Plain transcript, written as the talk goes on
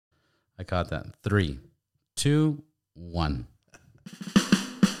I caught that. 3, 2, 1.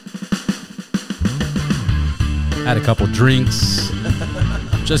 Had a couple drinks.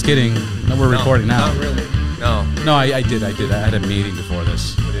 Just kidding. No, we're recording now. Not really. No, I did. I had a meeting before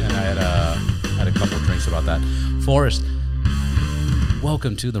this, and I had a couple of drinks about that. Forrest,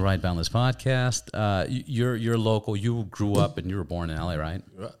 welcome to the Ride Boundless podcast. You're local. You grew up and you were born in LA, right?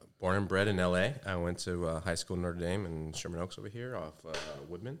 Born and bred in LA. I went to high school in Notre Dame in Sherman Oaks over here off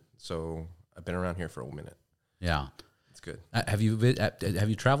Woodman. So I've been around here for a minute. Yeah. It's good. Have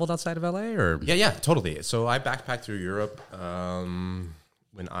you traveled outside of LA or? Yeah, totally. So I backpacked through Europe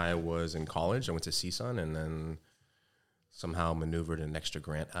when I was in college. I went to CSUN and then somehow maneuvered an extra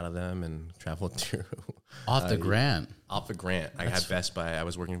grant out of them and traveled through. Off the grant? Off the grant. I had Best Buy. I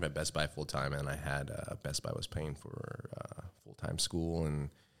was working at Best Buy full time, and I had Best Buy was paying for full time school,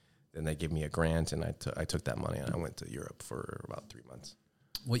 and then they gave me a grant, and I took that money and I went to Europe for about 3 months.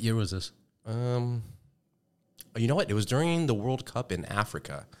 What year was this? You know what? It was during the World Cup in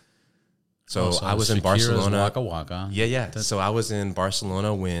Africa. So I was Shakira's in Barcelona. Waka Waka. Yeah. So I was in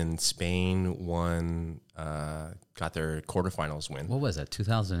Barcelona when Spain won, got their quarterfinals win. What was that,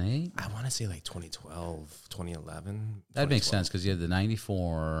 2008? I want to say like 2012, 2011. That makes sense because you had the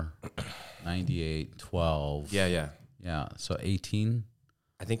 94, 98, 12. Yeah. Yeah, so 18?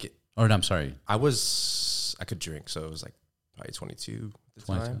 I think it. Or no, I'm sorry. I could drink, so it was like probably 22 at the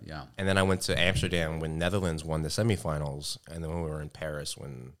 22, time. yeah. And then I went to Amsterdam when Netherlands won the semifinals, and then when we were in Paris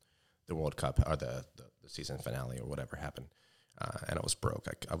when the World Cup or the season finale or whatever happened, and I was broke.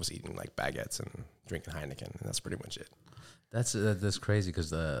 I was eating like baguettes and drinking Heineken, and that's pretty much it. That's crazy because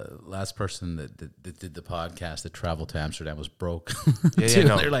the last person that did the podcast that traveled to Amsterdam was broke. Yeah,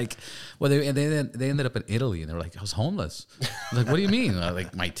 no. They're like, well, they ended up in Italy, and they were like, I was homeless. I was like, what do you mean?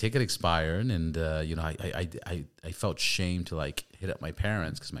 Like my ticket expired, and I felt shame to like hit up my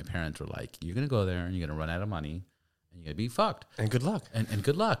parents because my parents were like, you're gonna go there and you're gonna run out of money and you're gonna be fucked. And good luck. And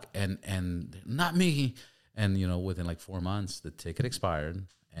good luck. And not me. And within like 4 months, the ticket expired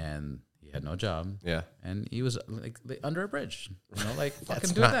and he had no job. Yeah. And he was like under a bridge, like fucking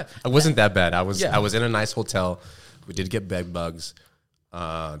doing that. It wasn't that bad. I was in a nice hotel. We did get bed bugs.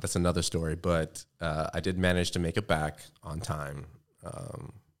 That's another story, but I did manage to make it back on time.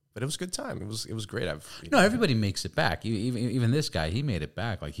 But it was a good time. It was great. Everybody makes it back. Even this guy, he made it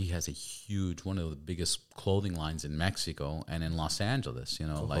back. Like he has a huge, one of the biggest clothing lines in Mexico and in Los Angeles.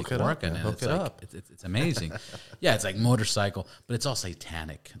 Like working, and it's amazing. Yeah, it's like motorcycle, but it's all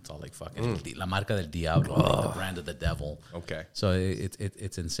satanic. It's all like fucking La Marca del Diablo, like the brand of the devil. Okay, so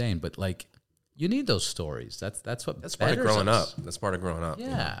it's insane. But like, you need those stories. That's part of growing up. That's part of growing up.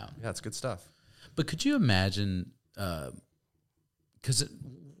 Yeah, it's good stuff. But could you imagine? Because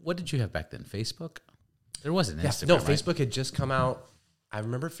what did you have back then? Facebook? There wasn't Instagram. No, right? Facebook had just come out. I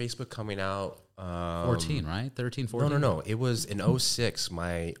remember Facebook coming out 14, right? 13, 14? No. It was in 06.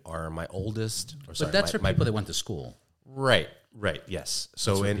 My oldest. But that's for people that went to school. Right. Yes.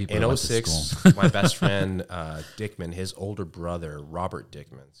 So in 06, my best friend Dickman, his older brother Robert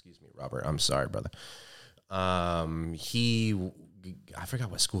Dickman. Excuse me, Robert. I'm sorry, brother. I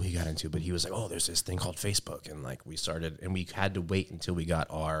forgot what school he got into, but he was like, "Oh, there's this thing called Facebook," and like we started, and we had to wait until we got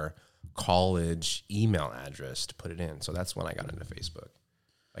our college email address to put it in. So that's when I got into Facebook,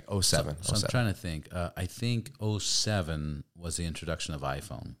 like 07. So I'm trying to think. I think 07 was the introduction of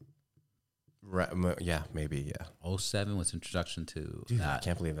iPhone. Right? Yeah, maybe. Yeah. 07 was introduction to Dude, that. I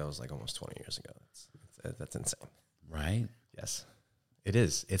can't believe that was like almost 20 years ago. That's insane. Right? Yes. It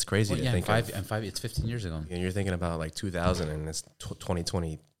is. It's crazy to think of. It's 15 years ago. And you're thinking about like 2000 and it's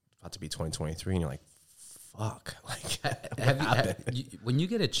 2020, about to be 2023, and you're like, fuck. Like, when you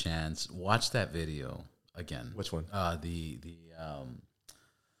get a chance, watch that video again. Which one?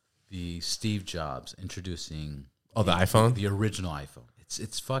 The Steve Jobs introducing the iPhone? The original iPhone.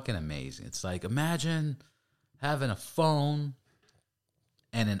 It's fucking amazing. It's like, imagine having a phone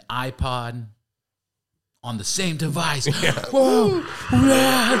and an iPod on the same device. Yeah. Whoa!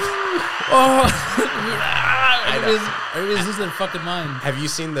 Everybody's losing their fucking mind. Have you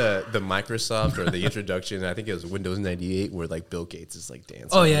seen the Microsoft or the introduction? I think it was Windows 98 where like Bill Gates is like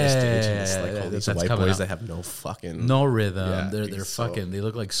dancing on the stage and it's like all these white boys that have no rhythm. Yeah, they're fucking. They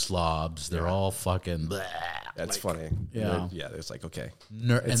look like slobs. They're all fucking. Bleh. That's funny. Yeah. It's like okay.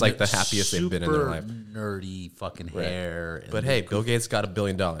 It's like the happiest they've been in their life. Nerdy fucking hair. But hey, Bill Gates got $1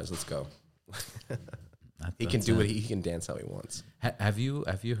 billion. Let's go. He can do it. He can dance how he wants. Have you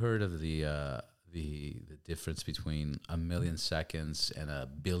heard of the difference between 1 million seconds and 1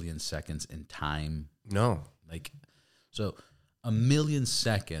 billion seconds in time? No. So 1 million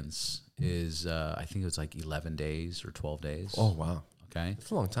seconds is I think it was like 11 days or 12 days. Oh wow. Okay,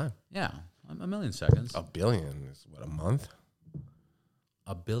 it's a long time. Yeah, a million seconds. A billion is what, a month?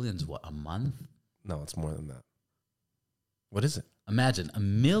 A billion's what, a month? No, it's more than that. What is it? Imagine a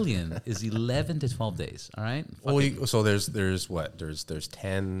million is 11 to 12 days. All right. Well, so there's what? There's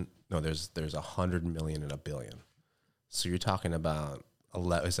 10. No, there's 100 million in a billion. So you're talking about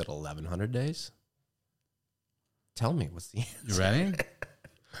is it 1,100 days? Tell me, what's the answer? You ready?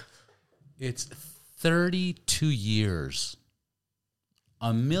 It's 32 years.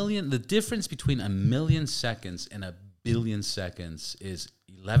 A million. The difference between a million seconds and a billion seconds is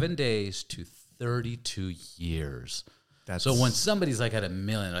 11 days to 32 years. So when somebody's like at a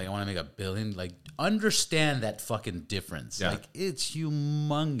million, like I want to make a billion, like understand that fucking difference. Yeah. Like it's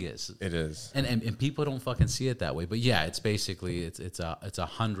humongous. It is. And people don't fucking see it that way. But yeah, it's basically it's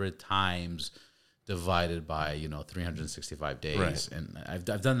 100 times divided by 365 days. Right. And I've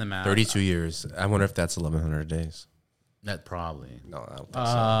done the math. 32 years. I wonder if that's 1,100 days. That probably. No, I don't think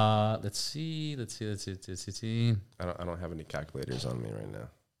so. Let's see. I don't have any calculators on me right now.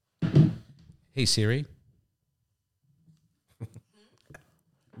 Hey Siri.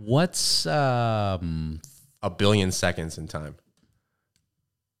 What's a billion seconds in time?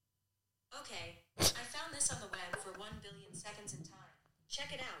 Okay, I found this on the web for 1 billion seconds in time.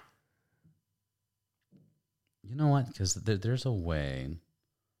 Check it out. You know what? Because there's a way.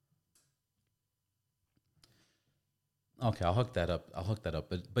 Okay, I'll hook that up.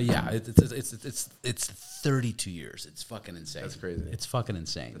 But yeah, it's 32 years. It's fucking insane. That's crazy. It's fucking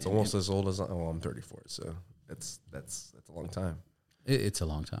insane. It's almost as old as I'm 34, so that's a long time. It's a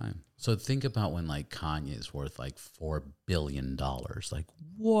long time. So think about when like Kanye is worth like $4 billion. Like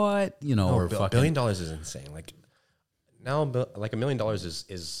what? Or $1 billion is insane. Like now, like $1 million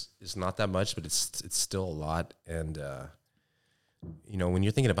is not that much, but it's still a lot. And when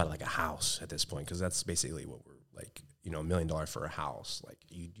you're thinking about like a house at this point, because that's basically what we're like. $1 million for a house. Like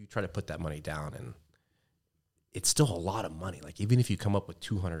you try to put that money down, and it's still a lot of money. Like even if you come up with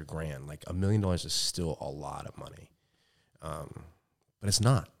 $200,000, like $1 million is still a lot of money. But it's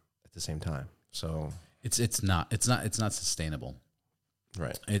not at the same time. So it's not sustainable.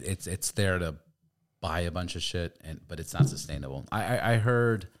 Right. It's there to buy a bunch of shit, but it's not sustainable. I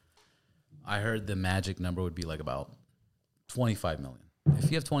heard the magic number would be like about 25 million. If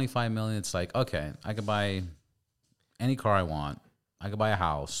you have 25 million, it's like, okay, I could buy any car I want. I could buy a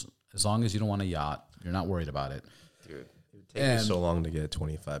house as long as you don't want a yacht. You're not worried about it. Dude, it would take me so long to get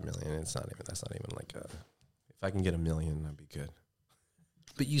 25 million. That's not even like if I can get $1 million, that'd be good.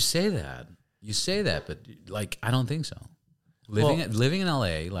 But you say that, but like I don't think so. Living in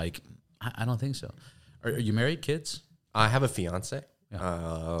LA, like I don't think so. Are you married, kids? I have a fiance. Yeah.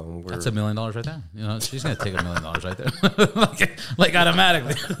 That's $1 million right there. She's gonna take $1 million right there, like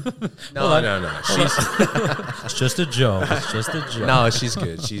automatically. No. It's just a joke. No, she's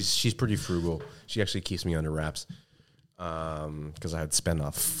good. She's pretty frugal. She actually keeps me under wraps. Because I'd spend a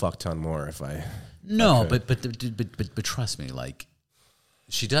fuck ton more if I. No, but trust me, like.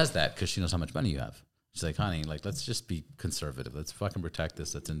 She does that because she knows how much money you have. She's like, honey, like, let's just be conservative. Let's fucking protect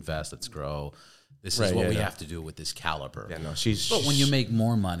this. Let's invest. Let's grow. This is what we have to do with this caliber. Yeah, no, But when you make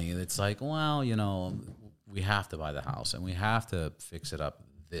more money, it's like, well, we have to buy the house and we have to fix it up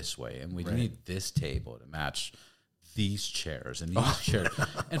this way. And we need this table to match these chairs and these chairs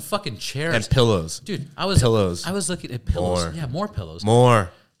and fucking chairs. And pillows. Dude, I was looking at pillows. More. Yeah, more pillows. More.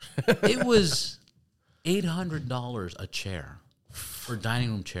 It was $800 a chair. For dining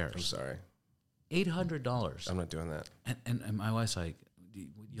room chairs. I'm sorry. $800. I'm not doing that. And my wife's like,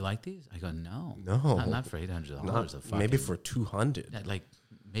 you like these? I go, no. Not for $800. Maybe for $200. Like,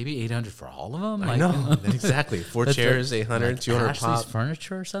 maybe $800 for all of them? I know. Exactly. 4 chairs, $800, like $200 pop.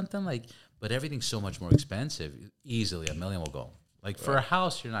 Furniture or something? Like, but everything's so much more expensive. Easily, $1 million will go. Like, for a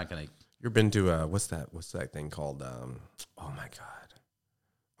house, you're not going to. You've been to, what's that thing called? Oh, my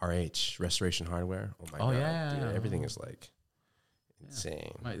God. RH, Restoration Hardware. Oh, my God. Yeah. Dude, everything is like.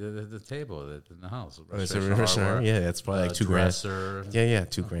 Insane. Right, the table in the house. It's it's probably like $2,000. Yeah,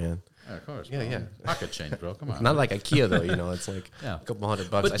 $2,000. Yeah, of course. Yeah. Pocket change, bro. Come on. Not like IKEA though. It's like a couple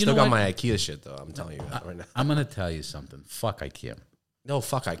 $100. I still got my IKEA shit though. I'm telling you that right now. I'm gonna tell you something. Fuck IKEA. No,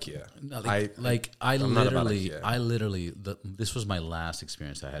 fuck IKEA. No, this was my last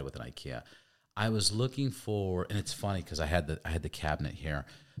experience I had with an IKEA. I was looking for, and it's funny because I had the cabinet here,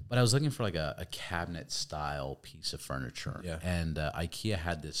 but I was looking for like a cabinet style piece of furniture. Yeah. And IKEA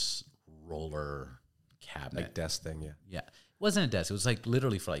had this roller cabinet. Like desk thing, yeah. Yeah. It wasn't a desk. It was like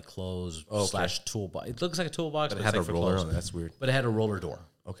literally for like clothes / toolbox. It looks like a toolbox, but it had it's a roller on it. That's weird. But it had a roller door.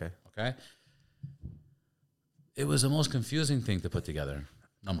 Okay. It was the most confusing thing to put together,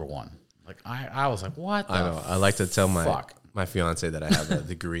 number one. Like I was like, what the I know. I like to tell my fuck? my fiance that I have a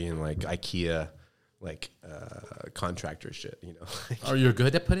degree in like IKEA, like contractor shit. You know. Oh, you're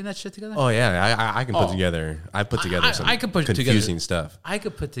good at putting that shit together. Oh yeah, I can put together. I put together some confusing stuff. I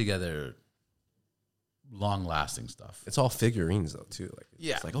could put together long-lasting stuff. It's all figurines though too. Like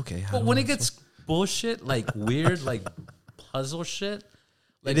it's like okay, but when it gets bullshit, like weird, like puzzle shit.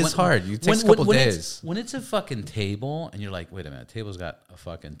 Like it is hard. It takes a couple days. When it's a fucking table and you're like, wait a minute, table's got a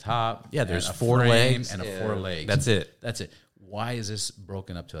fucking top. Yeah, there's a 4 legs and a 4 legs. That's it. That's it. Why is this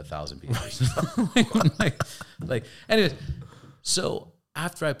broken up to 1,000 pieces? like, anyways. So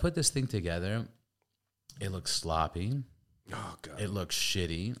after I put this thing together, it looks sloppy. Oh god, it looks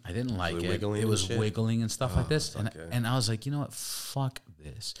shitty. I didn't like it. It was wiggling and stuff like this, and I was like, you know what? Fuck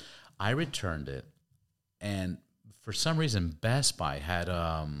this. I returned it, and for some reason, Best Buy had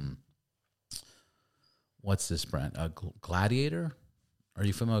what's this brand? A Gladiator? Are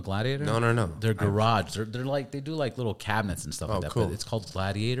you familiar with Gladiator? No. They're garage. They're like, they do like little cabinets and stuff like that. Cool. But it's called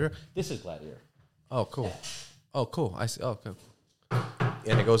Gladiator. This is Gladiator. Oh, cool. Oh, cool. I see. Oh, cool.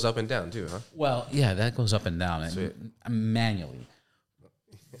 And it goes up and down too, huh? Well, yeah, that goes up and down and manually.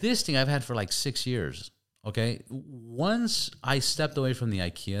 This thing I've had for like 6 years. Okay, once I stepped away from the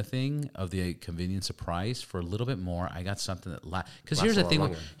IKEA thing of the convenience of price for a little bit more, I got something that because here's the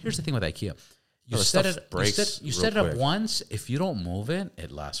thing. Here's the thing with IKEA. You set it up once. If you don't move it,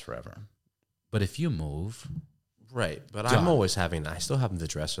 it lasts forever. But if you move, right. But done. I still have the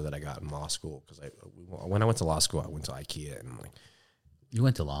dresser that I got in law school because when I went to law school, I went to IKEA and I'm like, you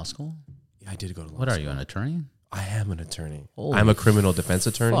went to law school? Yeah, I did go to law school. What are you, an attorney? I am an attorney. I'm a criminal defense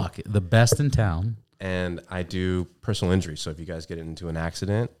attorney. Fuck, the best in town. And I do personal injury. So if you guys get into an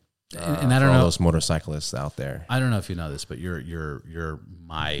accident, and I don't know all those motorcyclists out there. I don't know if you know this, but you're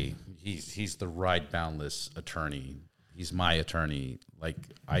my he's the Ride Boundless attorney. He's my attorney. Like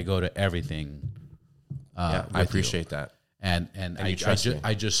I go to everything. I appreciate that. And I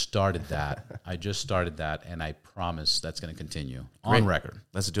just started that. And I promise that's going to continue on record.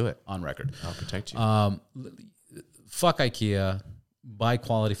 Let's do it on record. I'll protect you. Fuck IKEA. Buy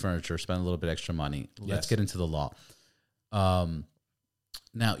quality furniture, spend a little bit extra money. Let's get into the law.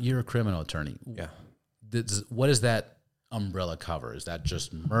 Now, you're a criminal attorney. Yeah. What does that umbrella cover? Is that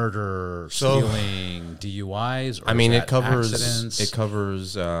just murder, stealing, DUIs? Or I mean, it covers accidents?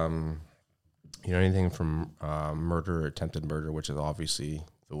 Anything from murder, attempted murder, which is obviously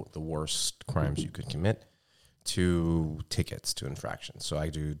the worst crimes you could commit, to tickets, to infractions. So I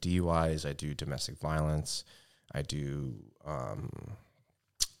do DUIs, I do domestic violence, I do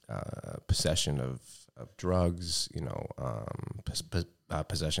possession of drugs,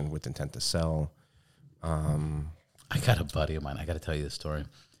 possession with intent to sell. I got a buddy of mine. I got to tell you this story.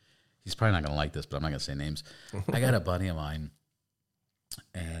 He's probably not going to like this, but I'm not going to say names. I got a buddy of mine,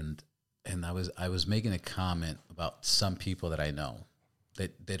 and I was making a comment about some people that I know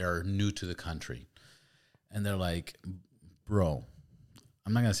that are new to the country, and they're like, bro.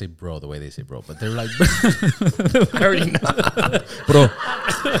 I'm not gonna say bro the way they say bro, but they're like, I already know, bro.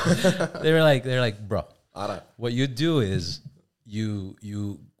 they're like, bro. What you do is you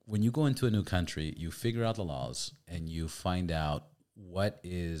when you go into a new country, you figure out the laws and you find out what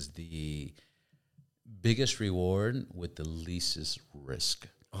is the biggest reward with the least risk.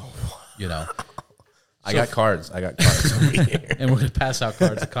 Oh, I got cards over here, and we're gonna pass out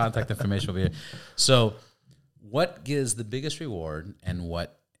cards. The contact information over here. So. What gives the biggest reward and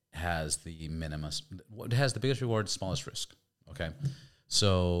what has the biggest reward, smallest risk? Okay.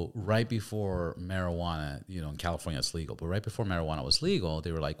 So right before marijuana, in California it's legal, but right before marijuana was legal,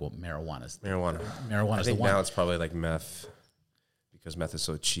 they were like, well, marijuana. I think now it's probably like meth because meth is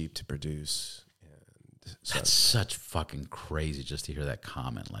so cheap to produce. That's such fucking crazy just to hear that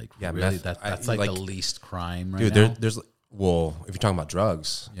comment. Like, yeah, really, meth, that's like the least crime right now. There's if you're talking about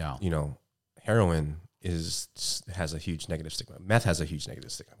drugs, heroin has a huge negative stigma. Meth has a huge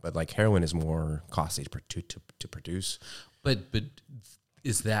negative stigma, but like heroin is more costly to produce. But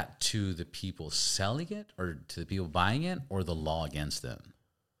is that to the people selling it, or to the people buying it, or the law against them?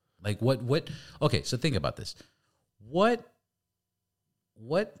 Like what? Okay, so think about this. What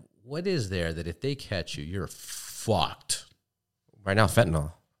is there that if they catch you, you're fucked? Right now,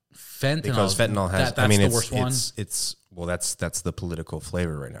 fentanyl. Because fentanyl has. That's the worst one. That's the political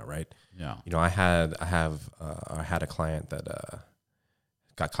flavor right now, right? Yeah. I had a client that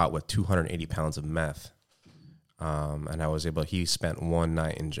got caught with 280 pounds of meth, and he spent one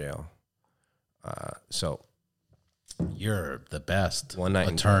night in jail. So you're the best one night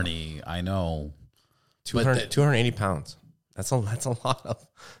attorney I know. 280 pounds. That's a lot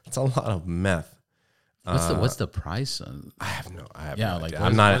of meth. What's the price? I have no Yeah, no like,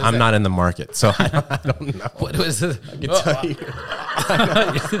 idea. I'm not in the market, so I don't know. What was it? I can tell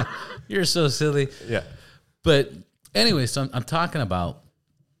you. You're so silly. Yeah. But anyway, so I'm talking about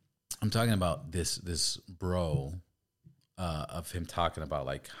this bro of him talking about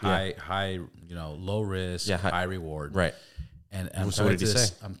like high low risk, high reward, right? And I'm so what did he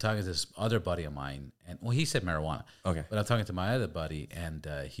say? I'm talking to this other buddy of mine, and he said marijuana. Okay, but I'm talking to my other buddy, and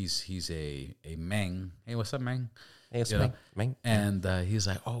he's a Meng. Hey, what's up, Meng? Hey, it's Meng. And he's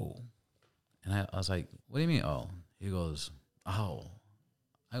like, oh, and I was like, what do you mean? Oh, he goes, oh.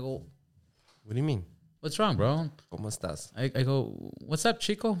 I go, what do you mean? What's wrong, bro? ¿Cómo estás? I go, what's up,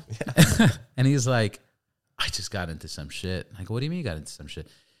 Chico? Yeah. And he's like, I just got into some shit. I go, what do you mean you got into some shit?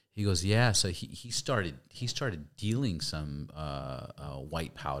 He goes, yeah. So he started dealing some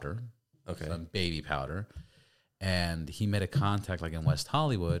white powder, some baby powder, and he met a contact like in West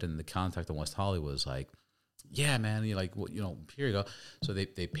Hollywood, and the contact in West Hollywood was like, yeah, man, you're like, here you go. So they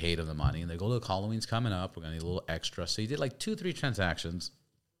paid him the money, and they go, look, Halloween's coming up. We're gonna need a little extra. So he did like 2-3 transactions.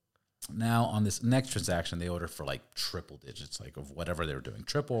 Now on this next transaction, they ordered for like triple digits, like of whatever they were doing,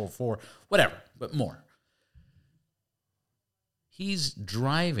 4, whatever, but more. He's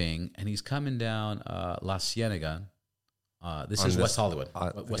driving and he's coming down La Cienega. This is West Hollywood.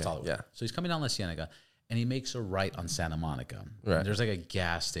 West Hollywood. Yeah. So he's coming down La Cienega and he makes a right on Santa Monica. Right. And there's like a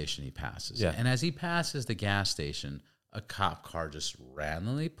gas station he passes. Yeah. And as he passes the gas station, a cop car just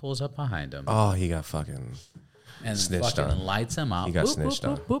randomly pulls up behind him. Oh, he got fucking and snitched fucking on. lights him out. He got snitched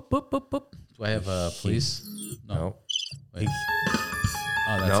on. Boop, boop, boop, boop. Do I have police? No. Wait.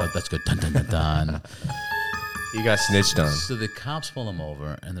 That's good. Dun, dun, dun, dun. He got snitched on. So the cops pull him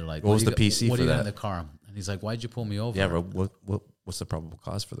over, and they're like, "What was the PC what for do you that?" got in the car? And he's like, "Why'd you pull me over?" Yeah, bro. What's the probable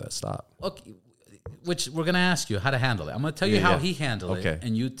cause for that stop? Okay, which we're gonna ask you how to handle it. I'm gonna tell you how he handled it,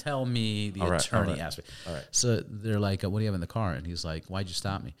 and you tell me the attorney asked me. All right. So they're like, "What do you have in the car?" And he's like, "Why'd you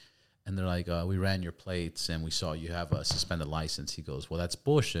stop me?" And they're like, "We ran your plates, and we saw you have a suspended license." He goes, "Well, that's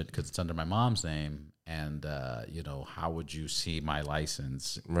bullshit because it's under my mom's name, and how would you see my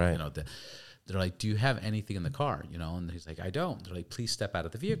license?" Right. They're like, "Do you have anything in the car?" And he's like, "I don't." They're like, "Please step out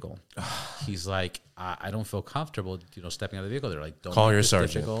of the vehicle." He's like, I don't feel comfortable, stepping out of the vehicle. They're like, "Don't call your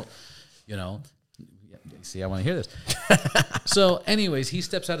sergeant." See, I want to hear this. So, anyways, he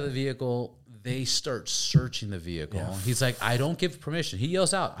steps out of the vehicle. They start searching the vehicle. Yeah. He's like, "I don't give permission." He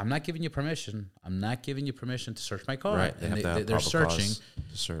yells out, "I'm not giving you permission. I'm not giving you permission to search my car." Right. And they're searching.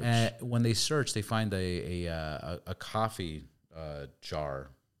 Search. And when they search, they find a coffee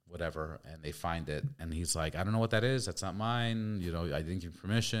jar, whatever, and they find it. And he's like, "I don't know what that is. That's not mine. I didn't give you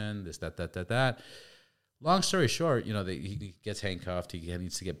permission. This, that. Long story short, he gets handcuffed. He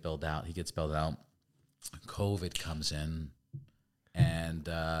needs to get bailed out. He gets bailed out. COVID comes in. And,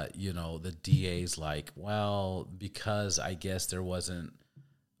 the DA's like, well, because I guess there wasn't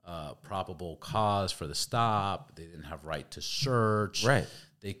probable cause for the stop, they didn't have right to search. Right.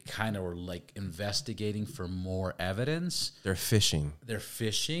 They kind of were like investigating for more evidence. They're fishing.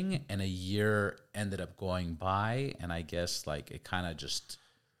 And a year ended up going by. And I guess like it kind of just.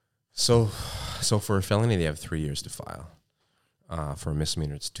 So for a felony, they have 3 years to file. For a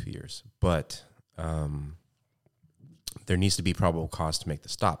misdemeanor, it's 2 years. But, there needs to be probable cause to make the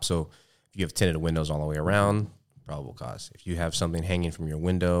stop. So if you have tinted windows all the way around, probable cause. If you have something hanging from your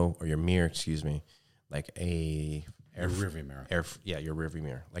window or your mirror, like your rearview mirror. Your rearview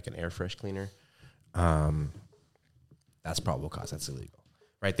mirror, like an air fresh cleaner, that's probable cause. That's illegal,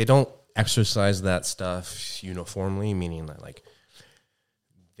 right? They don't exercise that stuff uniformly, meaning that like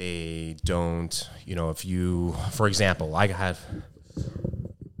they don't, if you, for example, I have.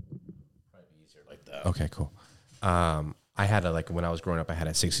 Probably easier like that. Okay, cool. I had when I was growing up, I had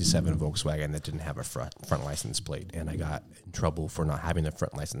a 67 Volkswagen that didn't have a front license plate, and I got in trouble for not having the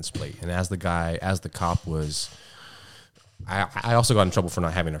front license plate. And as the cop was, I also got in trouble for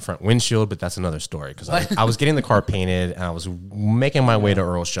not having a front windshield, but that's another story because I was getting the car painted and I was making my way to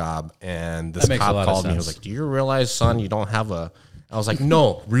Earl's shop, and this cop called me. He was like, "Do you realize, son, you don't have a?" I was like,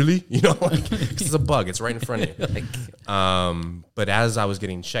 "No, really? It's a bug. It's right in front of you." But as I was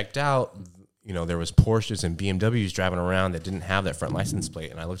getting checked out, there was Porsches and BMWs driving around that didn't have that front license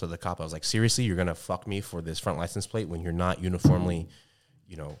plate. And I looked at the cop. I was like, seriously, you're going to fuck me for this front license plate when you're not uniformly,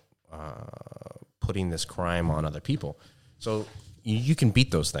 putting this crime on other people. So you can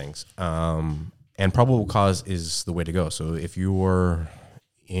beat those things. And probable cause is the way to go. So if you're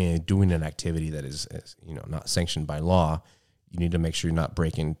doing an activity that is not sanctioned by law, you need to make sure you're not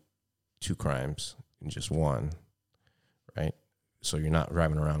breaking 2 crimes in just one, right? So you're not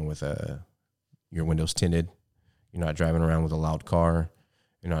driving around with your windows tinted. You're not driving around with a loud car,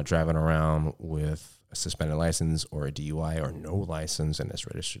 You're not driving around with a suspended license or a DUI or no license and it's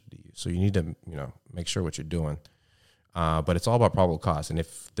registered to you. So you need to, make sure what you're doing. But it's all about probable cause. And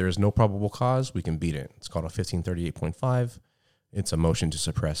if there's no probable cause, we can beat it. It's called a 1538.5. It's a motion to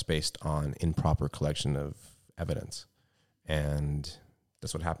suppress based on improper collection of evidence. And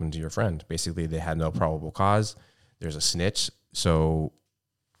that's what happened to your friend. Basically, they had no probable cause. There's a snitch. So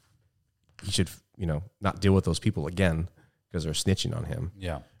he should, not deal with those people again because they're snitching on him.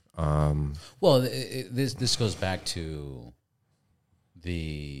 Yeah. Well, this goes back to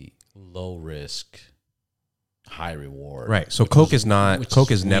the low risk, high reward. Right. So Coke has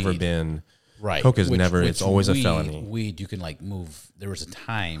never been. Right. Coke is never. It's always a felony. Weed, you can move. There was a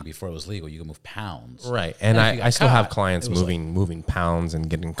time before it was legal. You can move pounds. Right. And I still have clients moving pounds and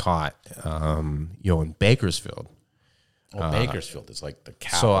getting caught. In Bakersfield. Bakersfield is like the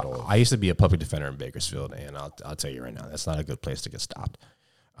capital. So I used to be a public defender in Bakersfield, and I'll tell you right now, that's not a good place to get stopped.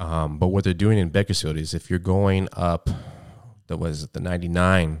 But what they're doing in Bakersfield is if you're going up, the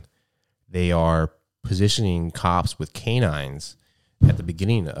 99, they are positioning cops with canines at the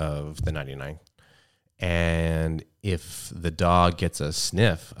beginning of the 99. And if the dog gets a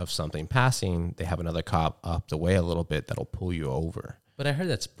sniff of something passing, they have another cop up the way a little bit that'll pull you over. But I heard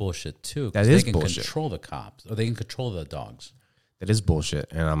that's bullshit too. That is bullshit. They can control the cops, or they can control the dogs. That is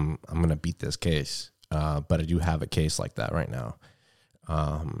bullshit, and I'm gonna beat this case. But I do have a case like that right now,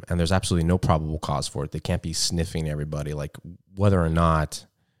 and there's absolutely no probable cause for it. They can't be sniffing everybody, like whether or not,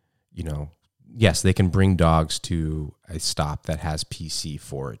 yes, they can bring dogs to a stop that has PC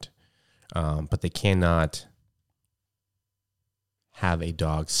for it, but they cannot have a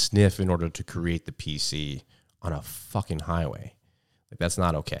dog sniff in order to create the PC on a fucking highway. Like, that's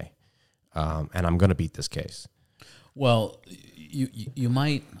not okay. And I'm going to beat this case. Well, you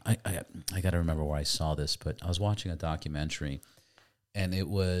might, I got to remember where I saw this, but I was watching a documentary, and it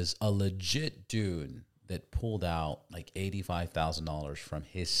was a legit dude that pulled out like $85,000 from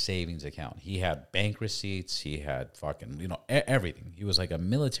his savings account. He had bank receipts. He had fucking, everything. He was like a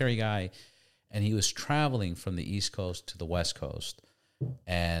military guy, and he was traveling from the East Coast to the West Coast,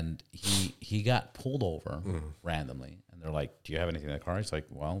 and he got pulled over randomly. They're like, do you have anything in the car? He's like,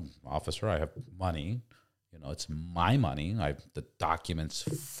 well, officer, I have money. It's my money. I have the documents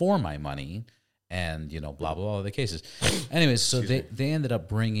for my money, and, blah, blah, blah, the cases. Anyways, so they ended up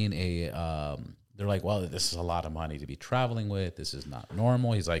bringing they're like, well, this is a lot of money to be traveling with. This is not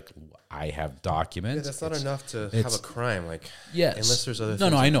normal. He's like, I have documents. Yeah, that's not enough to have a crime. Like, yes. Unless there's other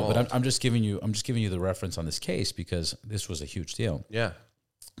things No, I know, involved. but I'm just giving you the reference on this case because this was a huge deal. Yeah.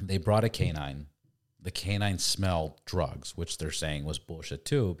 They brought a canine. The canine smelled drugs, which they're saying was bullshit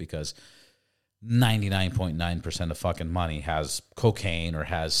too, because 99.9% of fucking money has cocaine or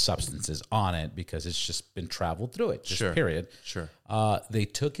has substances on it because it's just been traveled through it. Just period. Sure. They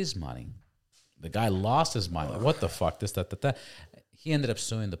took his money. The guy lost his mind. Like, what the fuck? This, that. He ended up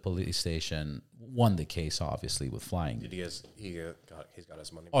suing the police station. Won the case, obviously, with flying. Did he's got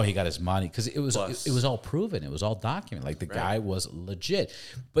his money? Oh, he got his money because it was all proven. It was all documented. Like the guy was legit.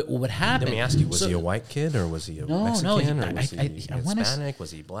 But what happened? Let me ask you: was he a white kid or was he a Mexican? Or was he Hispanic? Was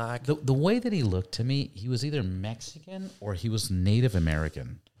he black? The way that he looked to me, he was either Mexican or he was Native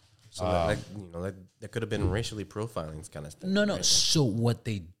American. So that could have been racially profiling kind of thing. No. Right? So what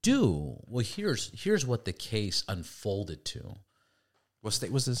they do? Well, here's what the case unfolded to. What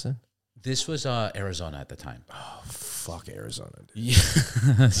state was this in? This was Arizona at the time. Oh, fuck Arizona, dude. Yeah.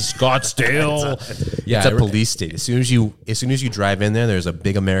 Scottsdale. It's a police state. As soon as you drive in there, there's a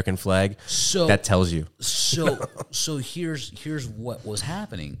big American flag that tells you. So here's what was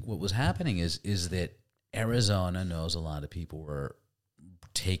happening. What was happening is that Arizona knows a lot of people were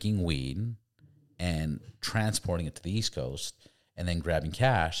taking weed and transporting it to the East Coast and then grabbing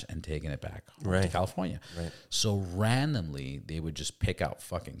cash and taking it back home to California. Right. So randomly, they would just pick out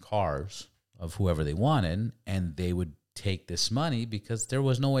fucking cars of whoever they wanted, and they would take this money because there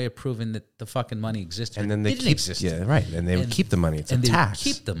was no way of proving that the fucking money existed. And then they keep and they would keep the money. It's a tax.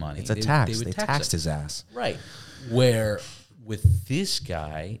 Keep the money. It's a tax. They taxed his ass. Right. Where with this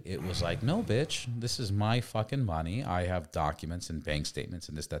guy, it was like, no, bitch, this is my fucking money. I have documents and bank statements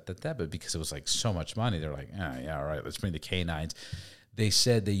and this, that. But because it was like so much money, they're like, yeah, all right, let's bring the canines. They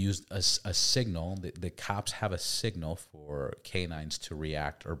said they used a signal. The cops have a signal for canines to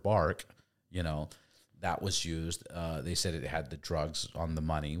react or bark. That was used. They said it had the drugs on the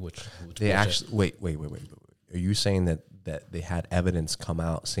money, which they actually wait. Are you saying that they had evidence come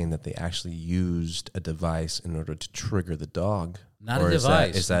out saying that they actually used a device in order to trigger the dog? Not a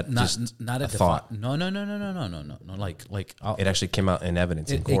device. Is that not a thought? No. Like it actually came out in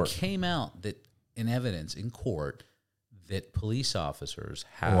evidence in court. It came out that in evidence in court that police officers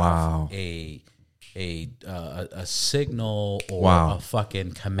have a signal or a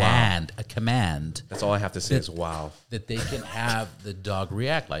fucking command, a command. That's all I have to say is wow. That they can have the dog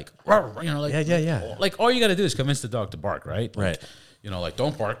react like, yeah. Like all you got to do is convince the dog to bark, right? Right. Like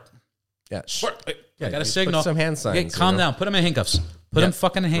don't bark. Yeah. Bark. I got a signal. Put some hand signs. Okay, calm down. Put him in handcuffs. Put him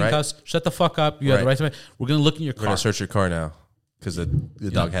fucking in handcuffs. Right. Shut the fuck up. You have the right to. We're gonna look in your car. We're gonna search your car now because the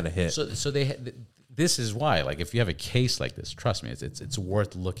dog had a hit. So they. This is why, like, if you have a case like this, trust me, it's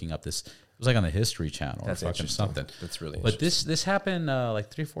worth looking up. This it was like on the History Channel or fucking something. That's really But this happened like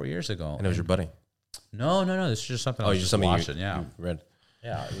 3-4 years ago. And it was your buddy. No. This is just something I was just watching. You read.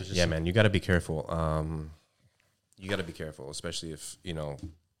 Yeah, it was just. Yeah, man, you got to be careful. You got to be careful, especially if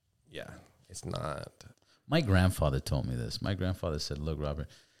it's not. My grandfather told me this. My grandfather said, "Look, Robert,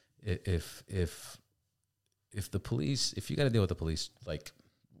 if the police, if you got to deal with the police, like."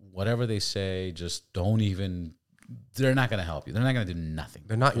 Whatever they say, just don't even, they're not going to help you. They're not going to do nothing.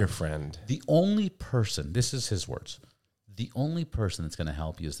 They're not your friend. The only person, this is his words, the only person that's going to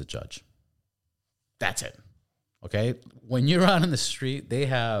help you is the judge. That's it. Okay? When you're out on the street, they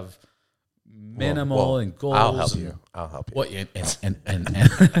have minimal and goals. I'll help you. What,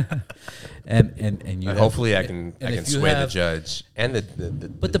 and you hopefully I can sway the judge and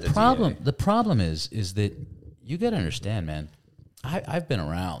the problem is that you got to understand, man. I've been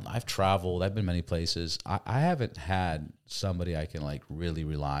around. I've traveled. I've been many places. I haven't had somebody I can like really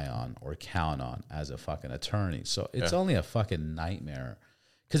rely on or count on as a fucking attorney. So it's only a fucking nightmare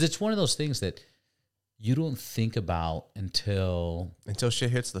because it's one of those things that you don't think about until shit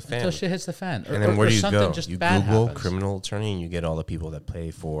hits the fan. Until shit hits the fan. And then where do you go? You Google happens. criminal attorney and you get all the people that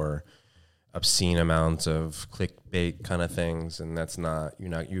pay for obscene amounts of clickbait kind of things, and that's not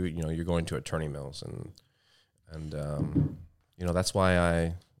you're going to attorney mills and that's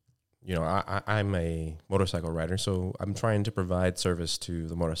why I'm a motorcycle rider, so I'm trying to provide service to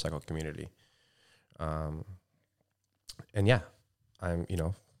the motorcycle community. I'm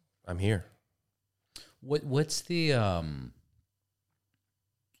here. What's the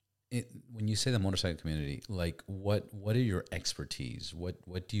when you say the motorcycle community, like what are your expertise?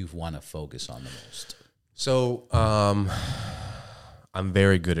 What do you want to focus on the most? So I'm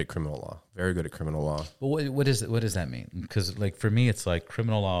very good at criminal law. But what does that mean? Because like for me, it's like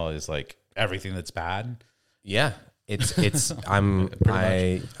criminal law is like everything that's bad. Yeah, it's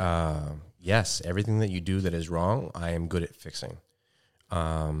yes, everything that you do that is wrong, I am good at fixing.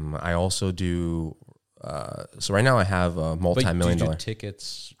 I also do. So right now I have a multi-million-dollar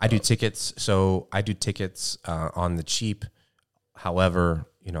tickets. I do tickets. So I do tickets on the cheap. However,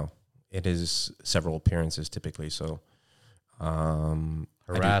 it is several appearances typically. So.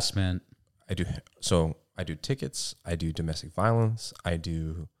 Harassment. I do tickets. I do domestic violence. I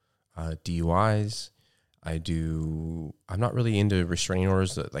do DUIs. I'm not really into restraining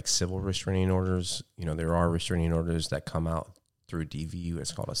orders, like civil restraining orders. There are restraining orders that come out through DVU.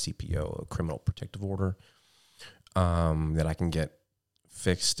 It's called a CPO, a criminal protective order, that I can get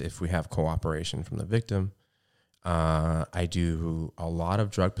fixed if we have cooperation from the victim. I do a lot of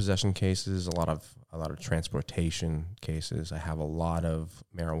drug possession cases, a lot of transportation cases. I have a lot of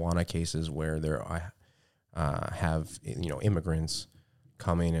marijuana cases where I have immigrants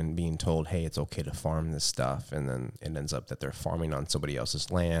coming and being told, hey, it's okay to farm this stuff, and then it ends up that they're farming on somebody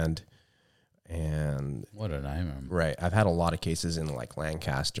else's land. And what a nightmare. Right. I've had a lot of cases in like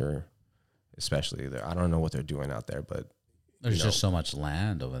Lancaster, especially there. I don't know what they're doing out there, but there's just so much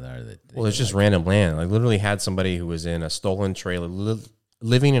land over there it's just random land. I literally had somebody who was in a stolen trailer,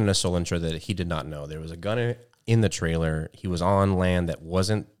 living in a stolen trailer that he did not know. There was a gun in the trailer. He was on land that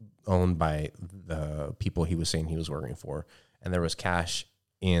wasn't owned by the people he was saying he was working for, and there was cash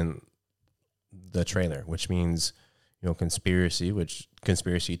in the trailer, which means conspiracy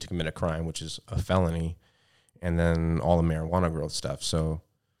to commit a crime, which is a felony, and then all the marijuana growth stuff. So,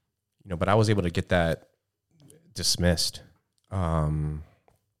 but I was able to get that dismissed.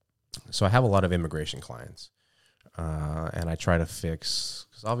 So I have a lot of immigration clients, and I try to fix,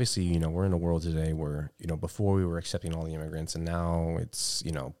 because obviously, we're in a world today where, before we were accepting all the immigrants, and now it's,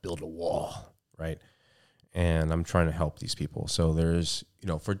 build a wall, right? And I'm trying to help these people. So there's,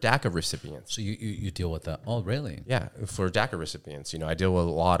 for DACA recipients. So you deal with that? Oh, really? Yeah. For DACA recipients, I deal with a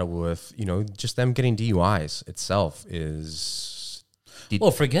lot with, just them getting DUIs itself is...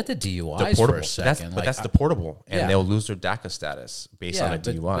 Well, forget the DUIs for a second. That's deportable, and they'll lose their DACA status based on a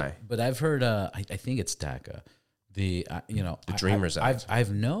DUI. But I've heard, I think it's DACA. The Dreamers Act.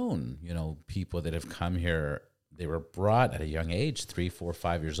 I've known people that have come here. They were brought at a young age, 3, 4,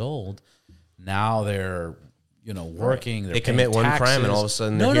 5 years old. Now they're working. They commit one crime and all of a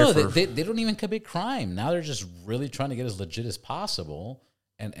sudden they don't even commit crime. Now they're just really trying to get as legit as possible,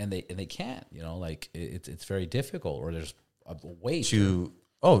 and they can't. It's very difficult, or there's a way to.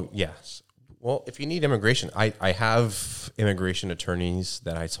 Oh yes. Well, if you need immigration, I have immigration attorneys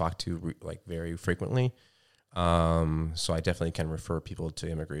that I talk to very frequently. So I definitely can refer people to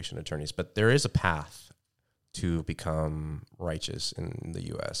immigration attorneys, but there is a path to become righteous in the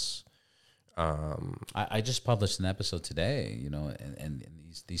U.S. I just published an episode today, and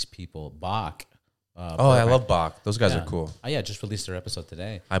these people, Bach. I love Bach. Those guys are cool. Just released their episode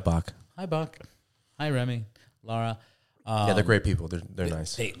today. Hi, Bach. Hi, Bach. Hi, Remy. Laura. They're great people. They're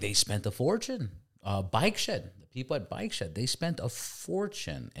nice. They spent a fortune. Bike Shed. The people at Bike Shed, they spent a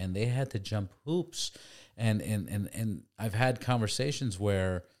fortune, and they had to jump hoops. And I've had conversations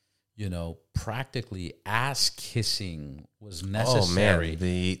where, practically ass kissing was necessary. Oh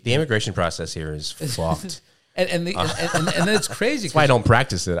man, the immigration process here is fucked. And then it's crazy. That's why I don't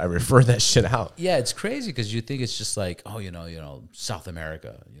practice it. I refer that shit out. Yeah, it's crazy because you think it's just like, South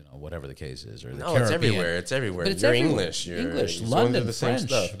America, whatever the case is, or the Caribbean. It's everywhere. It's everywhere. But it's you're everywhere. English. You're London, going through the French. same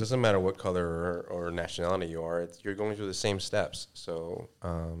stuff. It doesn't matter what color or nationality you are. You're going through the same steps. So,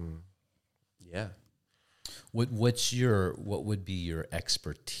 yeah. What would be your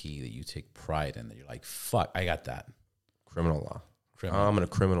expertise that you take pride in, that you're like, fuck, I got that? Criminal law. I'm a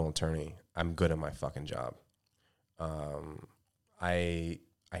criminal attorney. I'm good at my fucking job. I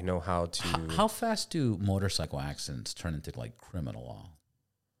know how to. How fast do motorcycle accidents turn into criminal law?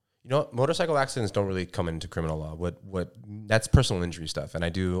 Motorcycle accidents don't really come into criminal law. What that's personal injury stuff, and I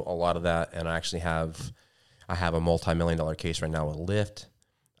do a lot of that. And I actually have a multi-million-dollar case right now with Lyft.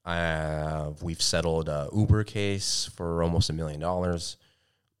 We've settled a Uber case for almost $1 million.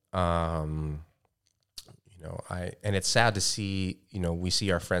 And it's sad to see, we see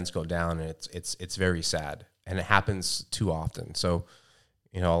our friends go down, and it's very sad, and it happens too often. So,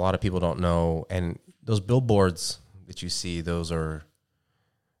 a lot of people don't know, and those billboards that you see, those are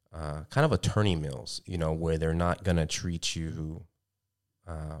kind of attorney mills, where they're not going to treat you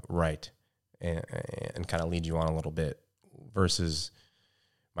right and kind of lead you on a little bit versus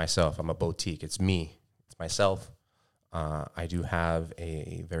myself. I'm a boutique. It's me. It's myself. I do have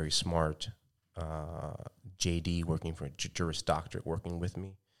a very smart JD working for a Juris Doctorate working with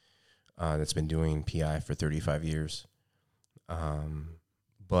me that's been doing PI for 35 years.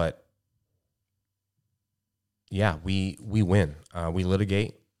 But yeah, we win. We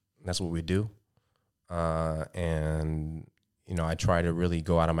litigate. That's what we do. And, I try to really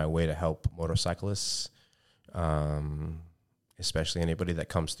go out of my way to help motorcyclists, especially anybody that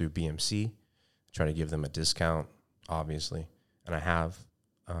comes through BMC. Try to give them a discount, obviously. And I have.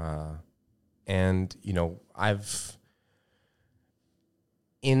 And,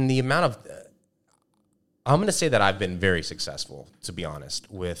 in the amount of, I'm going to say that I've been very successful, to be honest,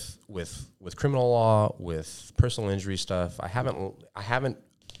 with criminal law, with personal injury stuff. I haven't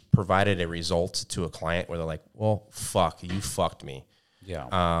provided a result to a client where they're like, well, fuck, you fucked me. Yeah.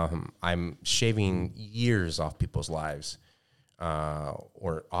 I'm shaving years off people's lives,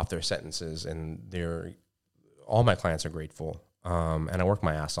 or off their sentences, and all my clients are grateful. And I work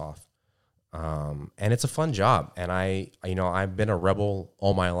my ass off. And it's a fun job. And I've been a rebel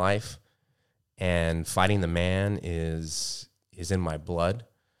all my life, and fighting the man is in my blood.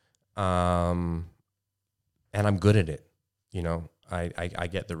 And I'm good at it. I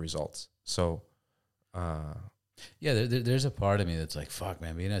get the results. So, yeah, there's a part of me that's like, fuck,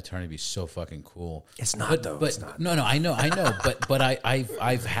 man, being an attorney would be so fucking cool. It's not, though. It's not. No, I know. but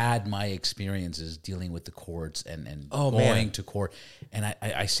I've had my experiences dealing with the courts and going to court, and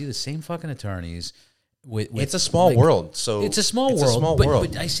I see the same fucking attorneys. It's a small world, so it's a small world.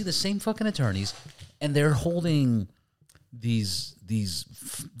 But I see the same fucking attorneys, and they're holding these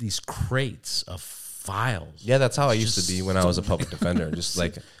crates of files. Yeah, that's how I used to be when I was a public defender. Just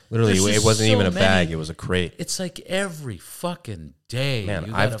like literally, it wasn't even a bag; it was a crate. It's like every fucking day.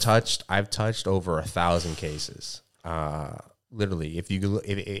 Man, I've touched over 1,000 cases. Literally,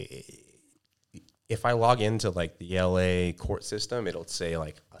 if I log into like the LA court system, it'll say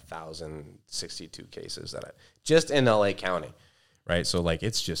like 1,062 cases that just in LA County, right? So like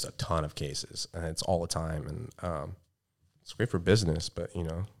it's just a ton of cases, and it's all the time, and it's great for business, but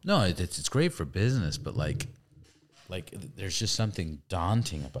no, it's great for business, but like there's just something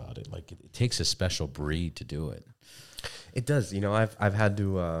daunting about it. Like it takes a special breed to do it. It does. I've had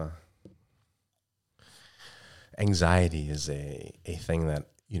to. Anxiety is a thing that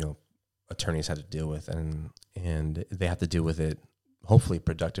attorneys had to deal with, and they have to deal with it hopefully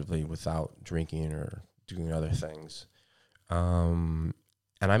productively without drinking or doing other things. And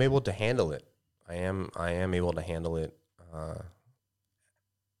I'm able to handle it. I am able to handle it.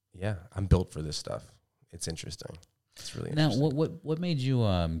 Yeah, I'm built for this stuff. It's interesting. It's really interesting. Now, what made you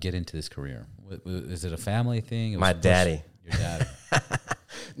get into this career? Is it a family thing? My daddy. Your dad.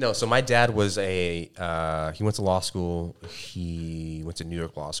 No, so my dad was he went to law school. He went to New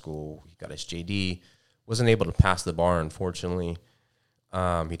York Law School. He got his JD. Wasn't able to pass the bar, unfortunately.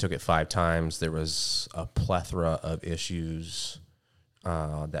 He took it 5 times. There was a plethora of issues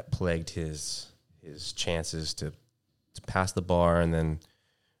that plagued his chances to pass the bar, and then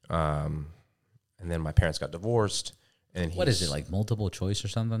my parents got divorced. And what is it, like multiple choice or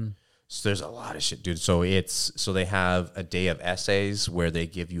something? So there's a lot of shit, dude. So they have a day of essays where they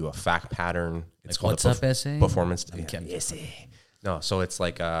give you a fact pattern. It's like called what's up essay? Performance essay. No, so it's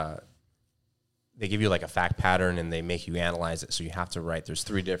like they give you like a fact pattern and they make you analyze it. So you have to write. There's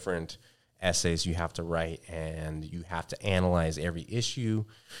 3 different essays you have to write, and you have to analyze every issue.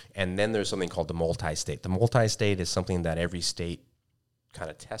 And then there's something called the multi-state. The multi-state is something that every state kind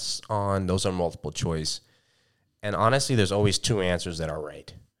of tests on. Those are multiple choice. And honestly, there's always 2 answers that are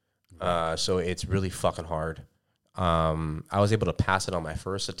right. So it's really fucking hard. I was able to pass it on my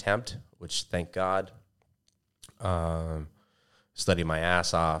first attempt, which thank God. Studied my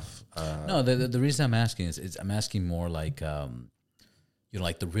ass off. No, the reason I'm asking is I'm asking more like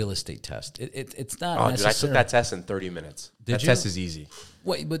like the real estate test. It's not. Oh, dude, I took that test in 30 minutes. That test is easy.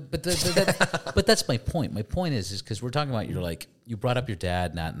 Wait, but that's my point. My point is because we're talking about you brought up your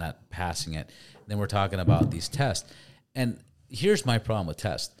dad not passing it. Then we're talking about these tests, and here's my problem with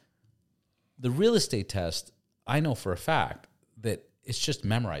tests. The real estate test, I know for a fact that it's just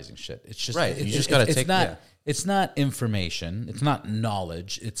memorizing shit. It's just right. You just got to take. It's not information. It's not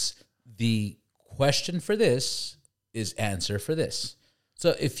knowledge. It's the question for this is answer for this.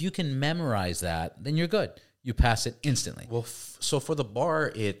 So if you can memorize that, then you're good. You pass it instantly. Well, so for the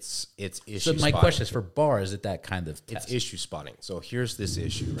bar, it's issue. So my question is for bar, is it that kind of test? It's issue spotting. So here's this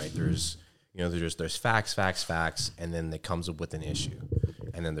issue, right? There's facts, and then it comes up with an issue,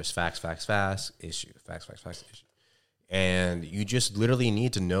 and then there's facts, issue, facts, issue, and you just literally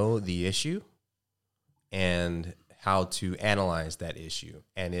need to know the issue and how to analyze that issue.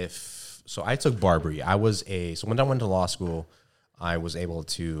 And so I took Barbary. So when I went to law school, I was able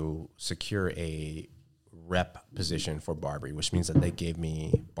to secure a rep position for Barbary, which means that they gave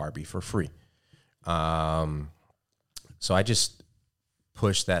me Barbie for free. So I just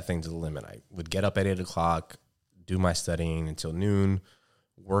pushed that thing to the limit. I would get up at 8 o'clock, do my studying until noon,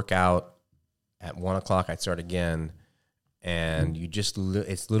 work out. At 1 o'clock, I'd start again. And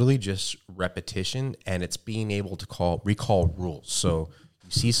it's literally just repetition, and it's being able to recall rules. So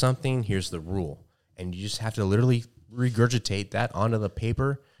you see something, here's the rule. And you just have to literally regurgitate that onto the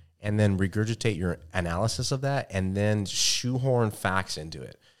paper, and then regurgitate your analysis of that, and then shoehorn facts into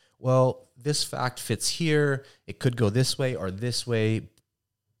it. Well, this fact fits here. It could go this way or this way,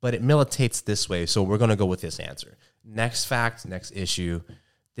 but it militates this way, so we're going to go with this answer. Next fact, next issue,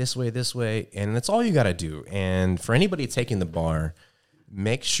 this way, and that's all you got to do. And for anybody taking the bar,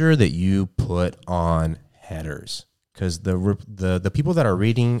 make sure that you put on headers, because the people that are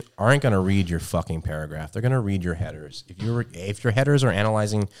reading aren't going to read your fucking paragraph. They're going to read your headers. If your headers are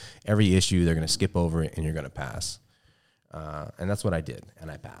analyzing every issue, they're going to skip over it, and you're going to pass. And that's what I did, and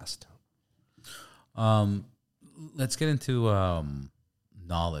I passed. Let's get into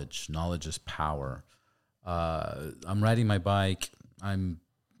knowledge. Knowledge is power. I'm riding my bike.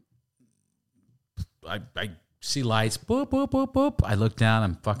 I see lights. Boop, boop, boop, boop. I look down.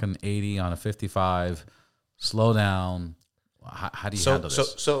 I'm fucking 80 on a 55. Slow down. How do you handle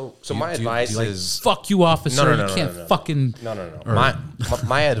this? So my advice is fuck you, officer. No, you can't fucking. No.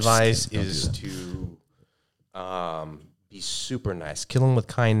 My advice is to be super nice. Kill them with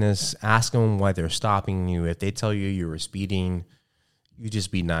kindness. Ask them why they're stopping you. If they tell you you were speeding, you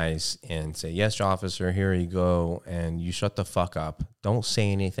just be nice and say, "Yes, officer, here you go," and you shut the fuck up. Don't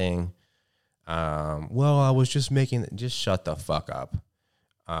say anything. Well, I was just just shut the fuck up.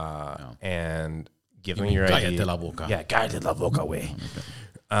 And give them your idea. Cállate la boca. Yeah, cállate la boca, way.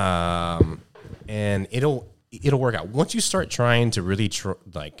 And it'll work out. Once you start trying to really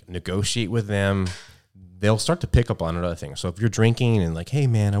negotiate with them, they'll start to pick up on other things. So if you're drinking and hey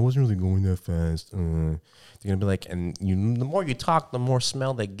man, I wasn't really going that fast, they're gonna be like, and the more you talk, the more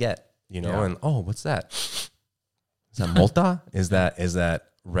smell they get, And what's that? Is that multa? Is that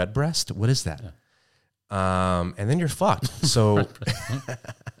red breast? What is that? Yeah. And then you're fucked. So,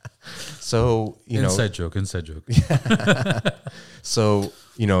 inside joke. So,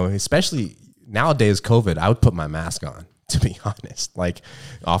 especially nowadays, COVID, I would put my mask on to be honest. Like,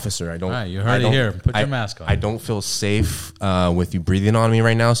 officer, I don't. All right, you heard it here. Put your mask on. I don't feel safe with you breathing on me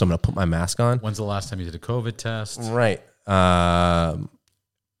right now, so I'm going to put my mask on. When's the last time you did a COVID test? Right.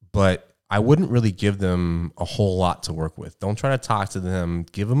 But I wouldn't really give them a whole lot to work with. Don't try to talk to them.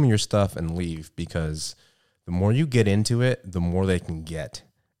 Give them your stuff and leave, because the more you get into it, the more they can get.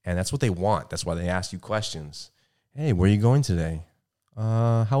 And that's what they want. That's why they ask you questions. Hey, where are you going today?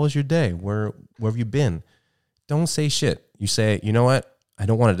 How was your day? Where have you been? Don't say shit. You say, you know what? I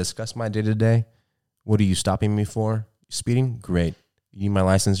don't want to discuss my day today. What are you stopping me for? Speeding? Great. You need my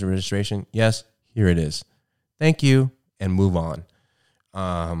license and registration? Yes. Here it is. Thank you. And move on.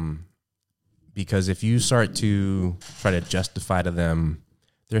 Because if you start to try to justify to them,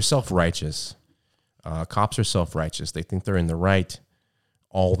 they're self-righteous. Cops are self-righteous. They think they're in the right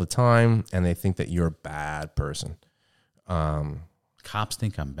all the time, and they think that you're a bad person. Cops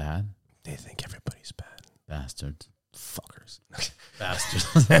think I'm bad? They think everybody's bad. Bastards. Fuckers. Bastards.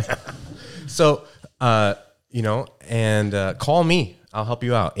 So, and call me. I'll help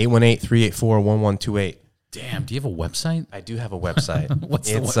you out. 818-384-1128. Damn, do you have a website? I do have a website. What's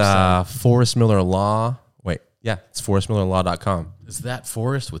the website? Forrest Miller Law. Wait, yeah, it's forrestmillerlaw.com. Is that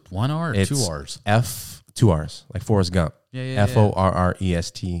Forrest with one R or It's 2 R's? two R's, like Forrest Gump. Yeah.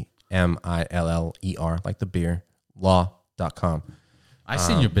 FORRESTMILLER, like the beer, law.com. I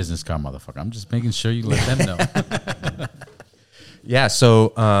seen your business card, motherfucker. I'm just making sure you let them know. Yeah,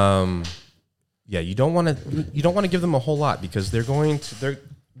 so you don't want to give them a whole lot, because they're going to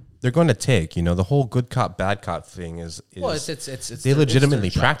take, the whole good cop bad cop thing is well, it's they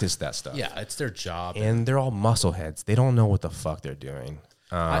legitimately practice that stuff. Yeah, it's their job, and they're all muscleheads. They don't know what the fuck they're doing.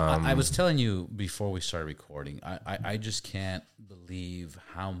 I was telling you before we started recording, I just can't believe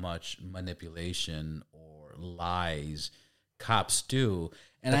how much manipulation or lies cops do.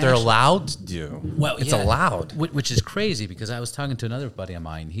 And they're allowed to do. Well, it's allowed, which is crazy, because I was talking to another buddy of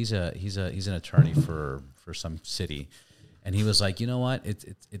mine. He's an attorney for some city, and he was like, you know what,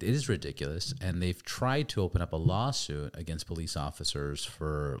 it is ridiculous, and they've tried to open up a lawsuit against police officers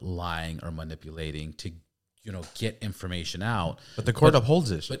for lying or manipulating to get information out. But the court upholds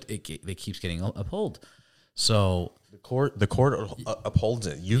it. But it keeps getting upheld. So the court upholds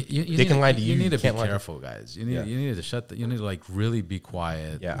it. They can lie to you. You need to be careful, guys. You need to shut. You need to really be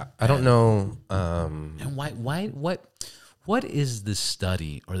quiet. Yeah, I don't know. And what is the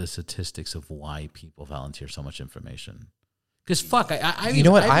study or the statistics of why people volunteer so much information? Because I've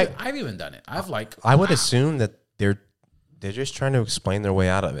even done it. I would assume that they're just trying to explain their way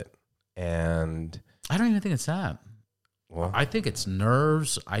out of it, and I don't even think it's that. Well, I think it's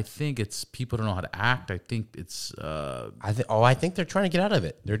nerves. I think it's people don't know how to act. I think it's. I think they're trying to get out of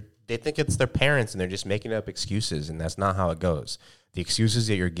it. They think it's their parents, and they're just making up excuses, and that's not how it goes. The excuses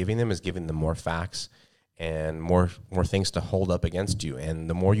that you're giving them is giving them more facts and more things to hold up against you. And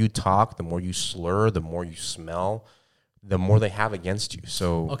the more you talk, the more you slur, the more you smell, the more they have against you.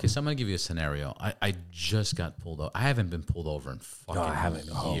 So okay, so I'm gonna give you a scenario. I just got pulled over. I haven't been pulled over in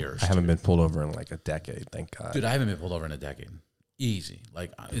years. I haven't been pulled over in like a decade. Thank God, dude. I haven't been pulled over in a decade. Easy.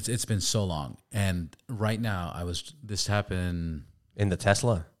 Like it's been so long. And right now, this happened in the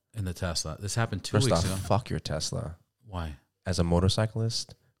Tesla. This happened 2 weeks ago. Fuck your Tesla. Why? As a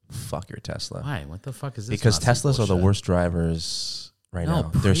motorcyclist, fuck your Tesla. Why? What the fuck is this? Because Teslas are the worst drivers. Right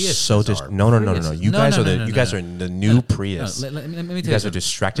now, they're so no. You guys are the new Prius. Let me tell you, you guys are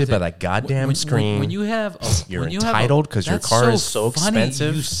distracted by that goddamn screen. When you have, you're entitled because your car is so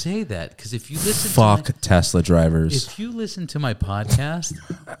expensive. You say that because if you listen, fuck Tesla drivers. If you listen to my podcast,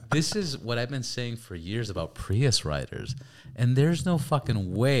 this is what I've been saying for years about Prius riders, and there's no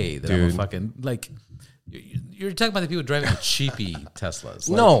fucking way that I'm a fucking like. You're talking about the people driving the cheapy Teslas.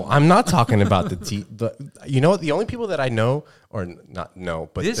 No, I'm not talking about the only people that I know, or not know,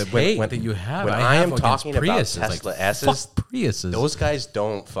 but that you have. When I am talking about Priuses, Tesla S's, Priuses. Those guys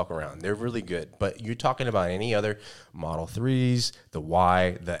don't fuck around. They're really good. But you're talking about any other Model 3s, the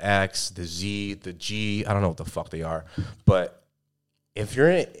Y, the X, the Z, the G. I don't know what the fuck they are. But if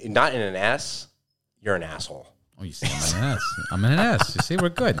you're not in an S, you're an asshole. Oh, you see, I'm in an S. You see, we're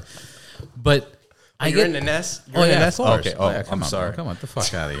good. But you're in an S? You're in an S? Okay. Come on, sorry. Come on, get the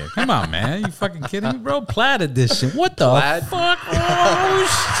fuck out of here. Come on, man. You fucking kidding me, bro? Plaid edition. What the fuck?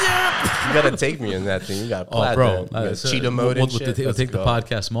 Oh, shit. You got to take me in that thing. You got plaid. Bro. Cheetah mode and shit. We'll take the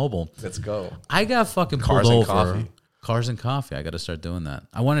podcast mobile. Let's go. I got fucking pulled over. Cars and coffee. I got to start doing that.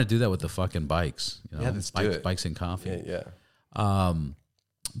 I want to do that with the fucking bikes. Yeah, let's do it. Bikes and coffee. Yeah.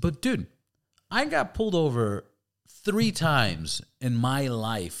 But, dude, I got pulled over 3 times in my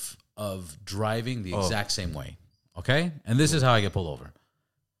life of driving the exact same way, okay? And this is how I get pulled over.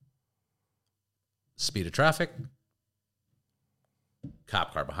 Speed of traffic,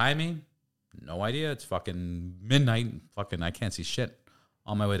 Cop car behind me. No idea. It's fucking midnight. Fucking, I can't see shit.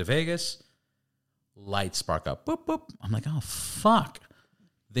 On my way to Vegas. Lights spark up. Boop, boop. I'm like, oh, fuck.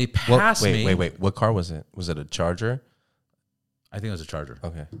 They passed me. Wait. What car was it? Was it a Charger? I think it was a Charger.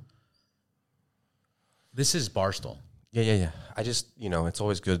 Okay. This is Barstool. Yeah. I just, it's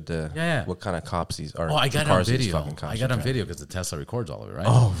always good to... Yeah. What kind of cops these are. Oh, I got it on video. I got it on drive. video because the Tesla records all of it, right?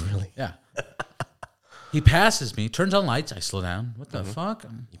 Oh, really? Yeah. He passes me, turns on lights. I slow down. What the fuck?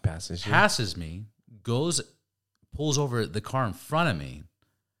 He passes you. Passes me, pulls over the car in front of me,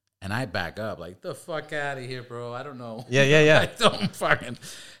 and I back up like, the fuck out of here, bro. I don't know. Yeah. I don't fucking...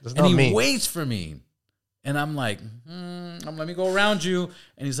 That's and not he me. waits for me. And I'm like, let me go around you.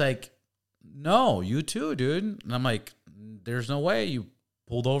 And he's like, no, you too, dude. And I'm like, there's no way. You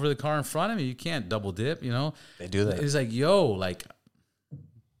pulled over the car in front of me. You can't double dip, They do that. He's like, yo, like,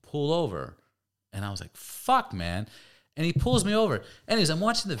 pull over. And I was like, fuck, man. And he pulls me over. Anyways, I'm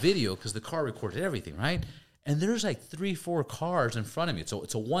watching the video because the car recorded everything, right? And there's like 3-4 cars in front of me. So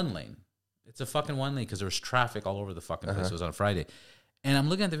it's a one lane. It's a fucking one lane because there was traffic all over the fucking place. It was on a Friday. And I'm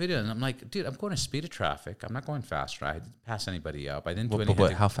looking at the video and I'm like, dude, I'm going to speed of traffic. I'm not going fast, right? I didn't pass anybody up. I didn't do anything.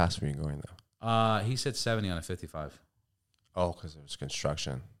 But how fast were you going, though? He said 70 on a 55. Oh, because there was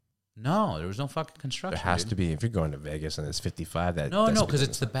construction. No, there was no fucking construction. There has to be. If you're going to Vegas and it's 55, No, because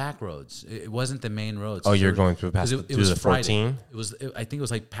it's the back roads. It wasn't the main roads. Oh, you're going through past it was the 14? I think it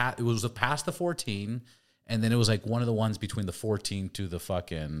was like it was past the 14, and then it was like one of the ones between the 14 to the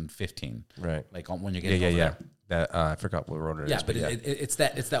fucking 15. Right. Like when you're getting over there. That I forgot what road it is. But it's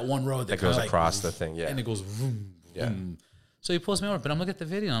that one road that goes like, across the thing. Yeah. And it goes vroom, vroom. So he pulls me over, but I'm looking at the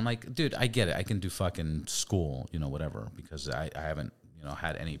video and I'm like, dude, I get it. I can do fucking school, whatever, because I haven't,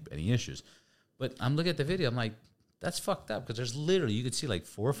 had any issues. But I'm looking at the video. I'm like, that's fucked up because there's literally, you could see like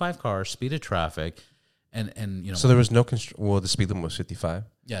 4 or 5 cars, speed of traffic, and So there was no the speed limit was 55.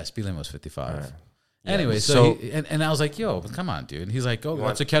 Yeah, speed limit was 55. Right. Anyway, so and I was like, yo, come on, dude. And he's like, oh,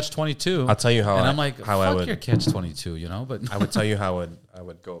 that's a catch-22. I'll tell you how. And I'm like, fuck I would, your catch-22, But I would tell you how I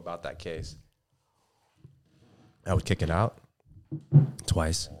would go about that case. I would kick it out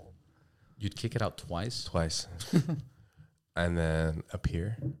twice. You'd kick it out twice? Twice. And then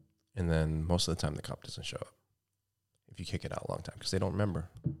appear. And then most of the time the cop doesn't show up if you kick it out a long time because they don't remember.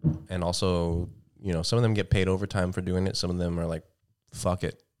 And also, some of them get paid overtime for doing it. Some of them are like, fuck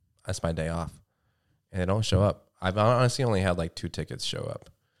it. That's my day off. And they don't show up. I've honestly only had like 2 tickets show up.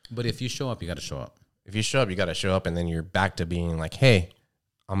 But if you show up, you got to show up. If you show up, you got to show up. And then you're back to being like, hey,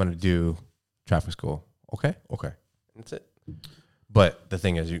 I'm going to do traffic school. Okay. That's it. But the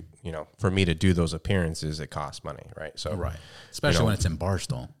thing is, for me to do those appearances, it costs money, right? So right. Especially when it's in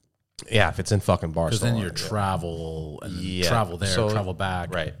Barstool. Yeah, if it's in fucking Barstool. Because then you're travel and travel there, travel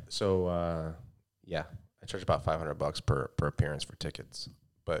back. Right. So, I charge about $500 per appearance for tickets.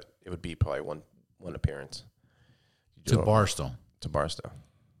 But it would be probably one appearance. To Barstool. To Barstool.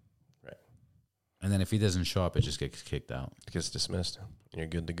 Right. And then if he doesn't show up, it just gets kicked out. It gets dismissed. And you're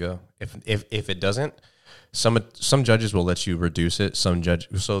good to go. If it doesn't, some judges will let you reduce it.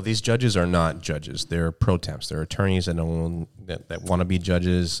 So these judges are not judges. They're pro temps. They're attorneys that want to be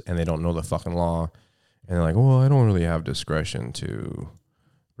judges and they don't know the fucking law. And they're like, well, I don't really have discretion to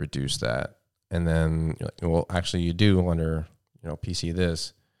reduce that. And then you're like, well, actually you do under, PC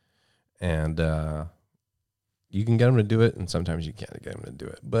this. And you can get them to do it, and sometimes you can't get them to do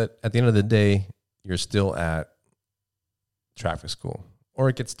it. But at the end of the day, you're still at traffic school. Or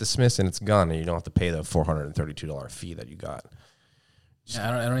it gets dismissed and it's gone, and you don't have to pay the $432 fee that you got. Yeah,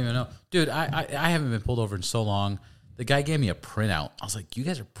 I don't even know. Dude, I haven't been pulled over in so long. The guy gave me a printout. I was like, you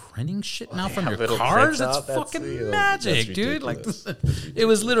guys are printing shit now from your cars? That's fucking magic, dude. Like, it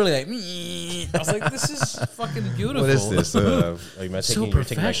was literally like, I was like, this is fucking beautiful. What is this? So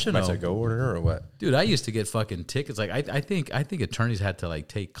professional. My to-go order or what? Dude, I used to get fucking tickets. Like, I think attorneys had to like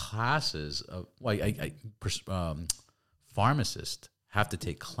take classes of pharmacists have to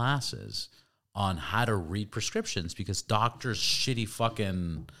take classes on how to read prescriptions because doctors shitty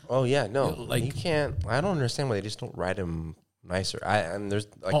fucking. Oh yeah, no, you can't. I don't understand why they just don't write them nicer. I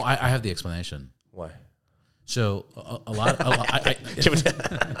have the explanation. Why? So a lot. I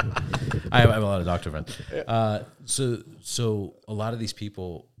have a lot of doctor friends. So a lot of these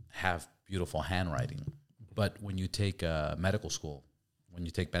people have beautiful handwriting, but when you take medical school, when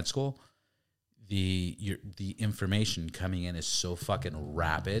you take med school, the information coming in is so fucking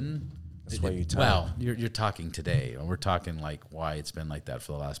rapid. That's why you type. Well, you're talking today, and we're talking like why it's been like that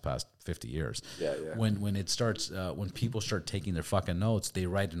for the past 50 years. Yeah. When it starts, when people start taking their fucking notes, they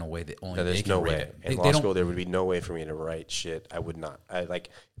write in a way that only there's they can no read way. it. In law school, there would be no way for me to write shit. I would not. If I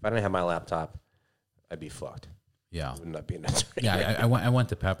didn't have my laptop, I'd be fucked. Yeah. You would not be an attorney. Yeah, I went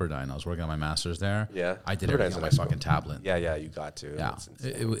to Pepperdine. I was working on my master's there. Yeah. I did everything on my fucking tablet. Yeah, you got to. Yeah,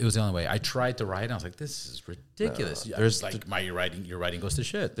 it was the only way. I tried to write, and I was like, "This is ridiculous." No, there's like your writing goes to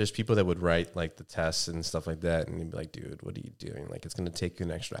shit. There's people that would write like the tests and stuff like that, and you'd be like, "Dude, what are you doing? Like, it's going to take you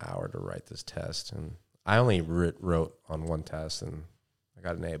an extra hour to write this test." And I only wrote on one test, and I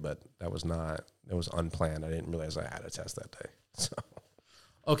got an A, but it was unplanned. I didn't realize I had a test that day. So,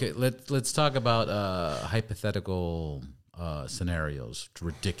 okay, let's talk about hypothetical scenarios.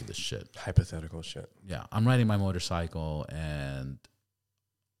 Ridiculous shit. Hypothetical shit. Yeah, I'm riding my motorcycle and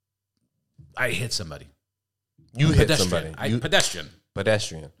I hit somebody. You hit somebody. Pedestrian.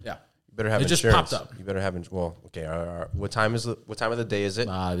 Pedestrian. Yeah. You better have insurance. It just popped up. You better have well, okay. What time of the day is it?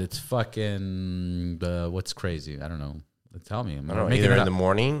 It's fucking what's crazy? I don't know. Tell me. I don't know. Either in the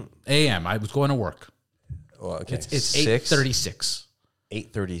morning. AM. I was going to work. Well, okay. It's 8:36.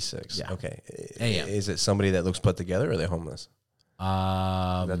 8:36. Yeah. Okay. AM. Is it somebody that looks put together, or are they homeless?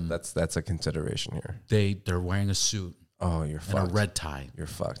 That's a consideration here. They're wearing a suit. Oh, you're fucked. And a red tie. You're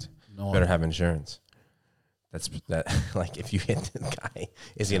fucked. No, better have insurance. Like if you hit the guy,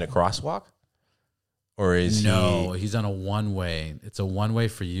 is he in a crosswalk? Or is he's on a one-way. It's a one-way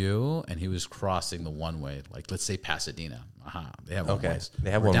for you, and he was crossing the one-way. Like, let's say Pasadena. They have one-ways.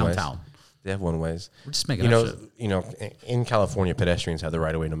 They have one-ways. Downtown. They have one-ways. We're just making up shit. In California, pedestrians have the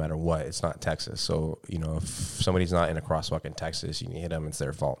right of way no matter what. It's not Texas. So, if somebody's not in a crosswalk in Texas, you can hit them, it's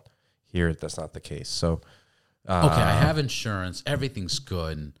their fault. Here, that's not the case. So, okay, I have insurance. Everything's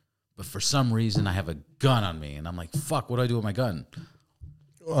good. But for some reason, I have a gun on me. And I'm like, fuck, what do I do with my gun?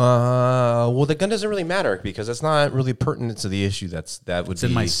 Well, the gun doesn't really matter because it's not really pertinent to the issue. It's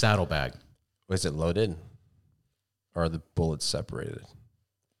in my saddlebag. Was it loaded? Or are the bullets separated?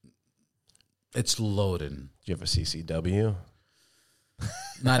 It's loaded. Do you have a CCW?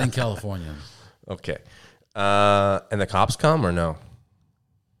 Not in California. Okay. And the cops come or no?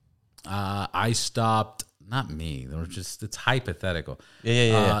 I stopped. Not me. It's hypothetical.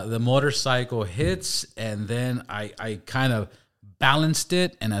 Yeah. The motorcycle hits, and then I kind of balanced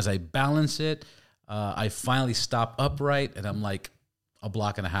it. And as I balance it, I finally stop upright, and I'm like a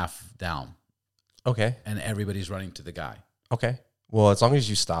block and a half down. Okay. And everybody's running to the guy. Okay. Well, as long as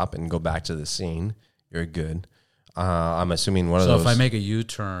you stop and go back to the scene, you're good. I'm assuming one of those. So if I make a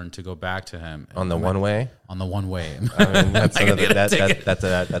U-turn to go back to him on the one way, I mean, that's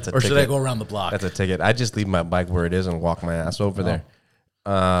a or should I go around the block? That's a ticket. I just leave my bike where it is and walk my ass over there.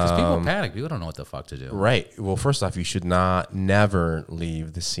 Because people panic. People don't know what the fuck to do. Right. Well, first off, you should never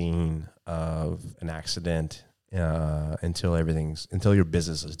leave the scene of an accident until your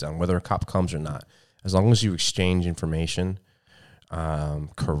business is done, whether a cop comes or not. As long as you exchange information,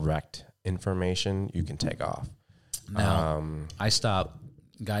 correct information, you can take off. Now, I stop.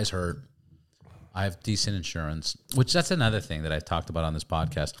 Guy's hurt. I have decent insurance, which that's another thing that I talked about on this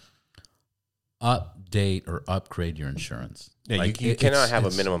podcast. Update or upgrade your insurance. Yeah, like you cannot have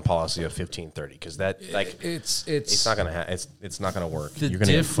a minimum policy of 1530 because it's not gonna it's not gonna work. The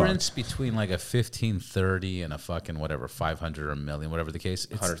difference between like a 1530 and a fucking whatever 500 or a million, whatever the case,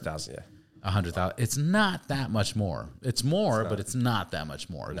 100,000. Yeah. 100,000. It's not that much more. It's more, but it's not that much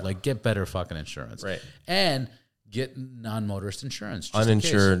more. No. Like, get better fucking insurance, right? And get non-motorist insurance.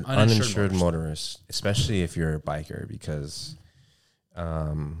 Uninsured motorists, especially if you're a biker, because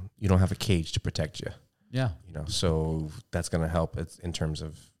you don't have a cage to protect you. Yeah, so that's going to help in terms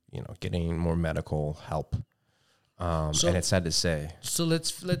of getting more medical help. And it's sad to say. So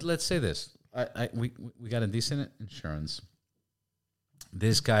let's say this: we got a decent insurance.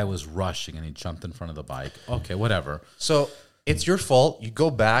 This guy was rushing and he jumped in front of the bike. Okay, whatever. So it's your fault. You go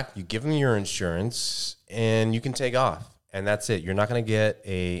back, you give him your insurance, and you can take off. And that's it. You're not going to get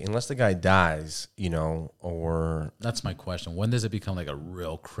unless the guy dies, or... That's my question. When does it become like a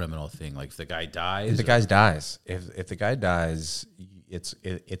real criminal thing? Like if the guy dies? If the guy dies. If the guy dies,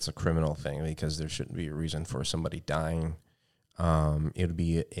 it's a criminal thing because there shouldn't be a reason for somebody dying. It would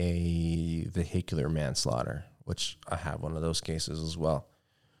be a vehicular manslaughter, which I have one of those cases as well.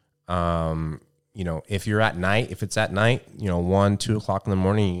 If you're at night, if it's at night, 1, 2 o'clock in the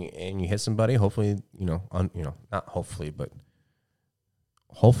morning and you hit somebody, hopefully, not hopefully, but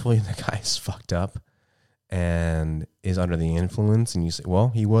hopefully the guy's fucked up and is under the influence. And you say, well,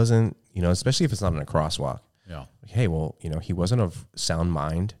 he wasn't, especially if it's not in a crosswalk. Yeah. Hey, well, he wasn't of sound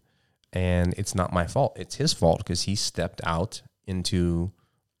mind and it's not my fault. It's his fault because he stepped out into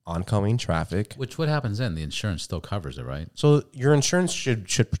oncoming traffic. Which what happens then? The insurance still covers it, right? So your insurance should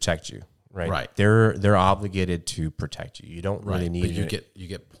protect you. right? They're obligated to protect you. You don't really need. But you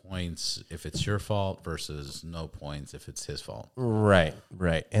get points if it's your fault versus no points if it's his fault. Right.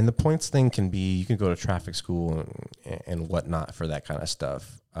 And the points thing can be, you can go to traffic school and whatnot for that kind of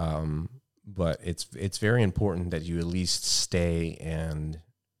stuff. But it's very important that you at least stay and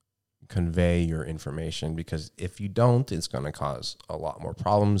convey your information, because if you don't, it's going to cause a lot more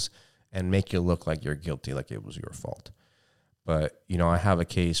problems and make you look like you're guilty, like it was your fault. But, I have a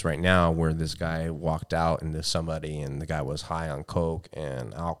case right now where this guy walked out into somebody, and the guy was high on coke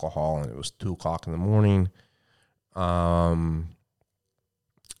and alcohol, and it was 2:00 in the morning. And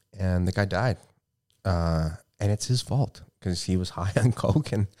the guy died. And it's his fault because he was high on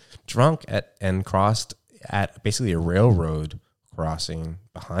coke and drunk and crossed at basically a railroad crossing,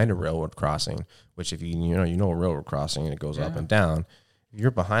 behind a railroad crossing, which if you know a railroad crossing and it goes up and down. If you're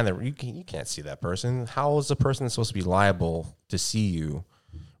behind you can't see that person. How is the person supposed to be liable to see you,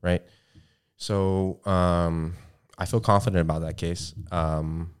 right? So I feel confident about that case.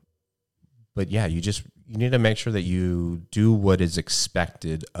 But yeah, you need to make sure that you do what is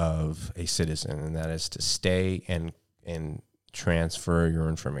expected of a citizen, and that is to stay and transfer your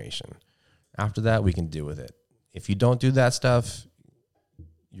information. After that, we can deal with it. If you don't do that stuff,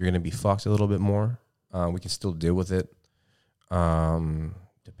 you're going to be fucked a little bit more. We can still deal with it.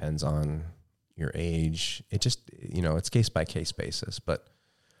 Depends on your age. It just, it's case by case basis, but,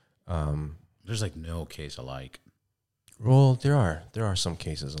 there's like no case alike. Well, there are some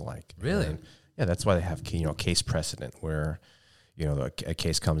cases alike. Really? And, yeah. That's why they have, case precedent where, a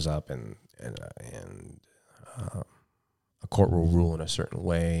case comes up and a court will rule in a certain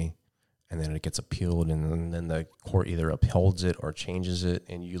way, and then it gets appealed, and then the court either upholds it or changes it.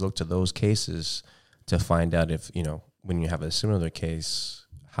 And you look to those cases to find out if, when you have a similar case,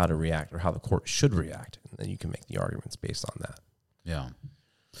 how to react or how the court should react. And then you can make the arguments based on that. Yeah.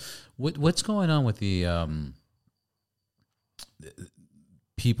 What's going on with the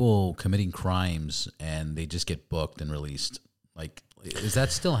people committing crimes and they just get booked and released? Like, is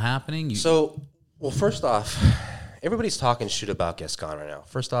that still happening? First off, everybody's talking shit about Gascon right now.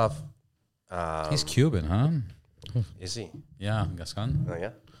 First off, he's Cuban, huh? Is he? Yeah, Gascon. Oh,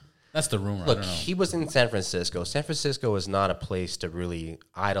 yeah. That's the rumor. Look, I don't know. he was in San Francisco. San Francisco is not a place to really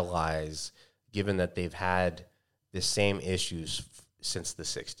idolize, given that they've had the same issues since the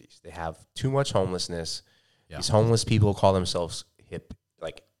 60s. They have too much homelessness. Yeah. These homeless people call themselves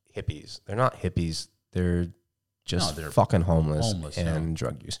hippies. They're not hippies. They're just fucking homeless and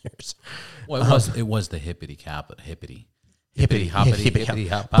drug users. Well, it was the hippity capital. Hippity hop.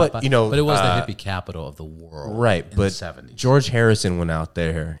 But but it was the hippie capital of the world, right? In but the 70s. George Harrison went out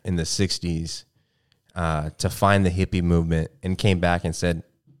there in the 60s to find the hippie movement and came back and said,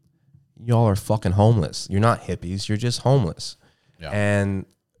 "Y'all are fucking homeless. You're not hippies. You're just homeless." Yeah. And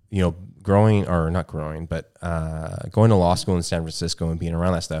going to law school in San Francisco and being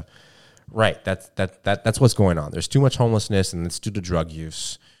around that stuff, right? That's what's going on. There's too much homelessness, and it's due to drug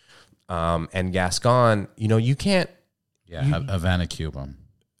use. And Gascon, you can't. Yeah, Havana, Cuba.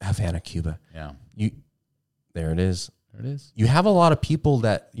 Yeah. There it is. There it is. You have a lot of people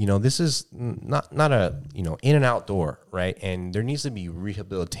that, this is not a, in and out door, right? And there needs to be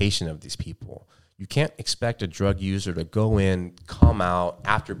rehabilitation of these people. You can't expect a drug user to go in, come out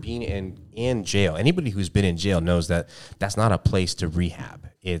after being in jail. Anybody who's been in jail knows that that's not a place to rehab.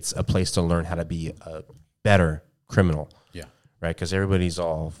 It's a place to learn how to be a better criminal. Right, because everybody's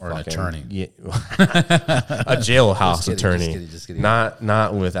all or fucking, an attorney, a jailhouse attorney, just kidding.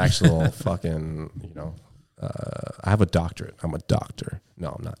 Not with actual fucking. I have a doctorate. I'm a doctor.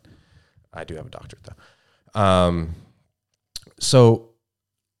 No, I'm not. I do have a doctorate though. So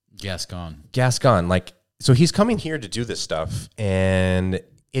Gascon, so he's coming here to do this stuff, and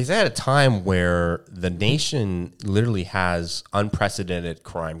is at a time where the nation literally has unprecedented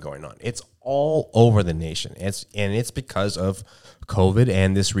crime going on. It's all over the nation. It's because of COVID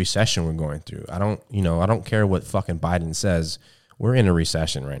and this recession we're going through. I don't care what fucking Biden says. We're in a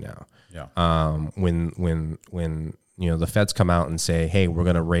recession right now. Yeah. When the feds come out and say, "Hey, we're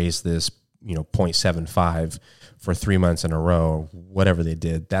going to raise this, 0.75 for 3 months in a row," whatever they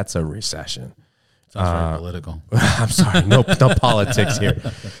did, that's a recession. Sounds very political. I'm sorry. No politics here.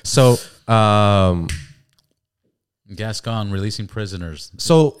 So, Gascon releasing prisoners.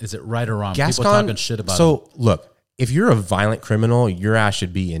 So is it right or wrong? Gascon, people talking shit about him. Look, if you're a violent criminal, your ass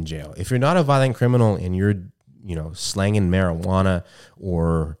should be in jail. If you're not a violent criminal and you're, slanging marijuana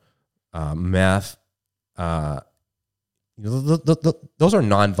or meth, those are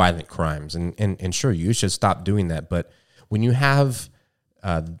non-violent crimes. And sure, you should stop doing that. But when you have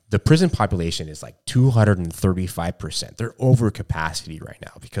the prison population is like 235%. They're over capacity right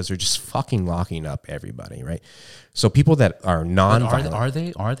now because they're just fucking locking up everybody, right? So people that are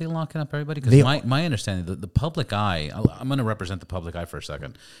non-violent, are they locking up everybody? Because my understanding, the public eye, I'm going to represent the public eye for a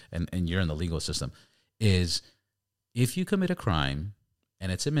second, and you're in the legal system, is if you commit a crime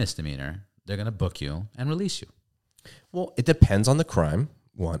and it's a misdemeanor, they're going to book you and release you. Well, it depends on the crime.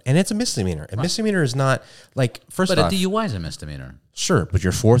 One, and it's a misdemeanor. A misdemeanor is not like but a DUI is a misdemeanor. Sure, but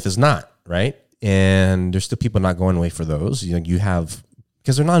your fourth is not, right? And there's still people not going away for those. You have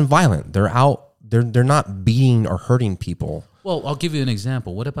because they're non-violent. They're out. They're not beating or hurting people. Well, I'll give you an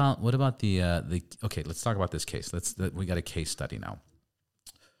example. What about the okay? Let's talk about this case. We got a case study now.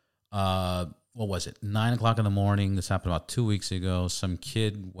 What was it? 9 o'clock in the morning. This happened about 2 weeks ago. Some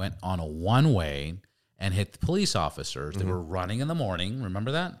kid went on a one-way and hit the police officers. They were running in the morning.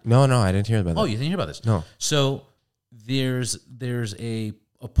 Remember that? No, I didn't hear about that. Oh, you didn't hear about this? No. So there's a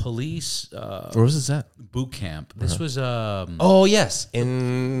police where was this at? Boot camp. This was oh yes,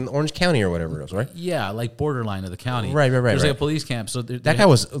 in Orange County or whatever it was, right? Yeah, like borderline of the county. Right. There's like a police camp. So that guy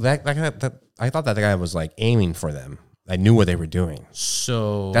was that I thought that guy was like aiming for them. I knew what they were doing.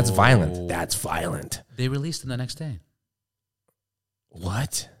 So that's violent. That's violent. They released him the next day.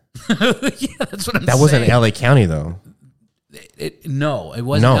 What? Yeah, that's what I'm saying. That wasn't LA County though. No, it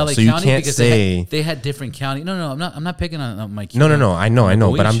wasn't LA so you County can't because say they had different county. No, I'm not picking on my. No. I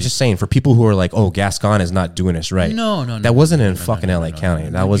know. But I'm just saying for people who are like, oh, Gascon is not doing us right. No. That wasn't in fucking LA County.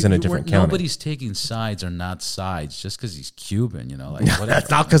 That was in a different county. Nobody's taking sides or not sides just because he's Cuban. You know, like that's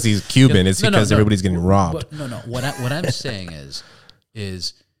not because he's Cuban. It's because everybody's getting robbed. No. What I'm saying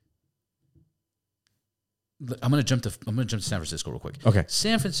is. I'm gonna jump to San Francisco real quick. Okay.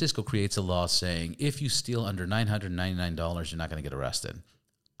 San Francisco creates a law saying if you steal under $999, you're not gonna get arrested.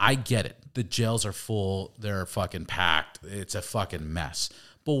 I get it. The jails are full. They're fucking packed. It's a fucking mess.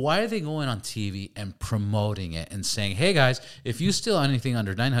 But why are they going on TV and promoting it and saying, "Hey guys, if you steal anything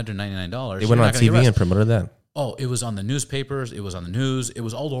under $999, they went on TV and promoted that." Oh, it was on the newspapers. It was on the news. It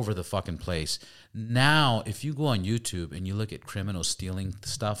was all over the fucking place. Now, if you go on YouTube and you look at criminals stealing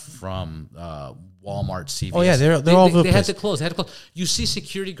stuff from Walmart, CVS. Oh, yeah, they're all over the place. They had to close. You see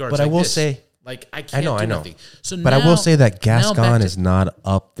security guards. But like I will this. say, like I can't do nothing. So but now, I will say that Gascon is not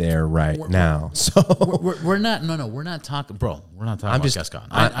up there right now. So we're not. No, we're not talking, bro. We're not talking about Gascon.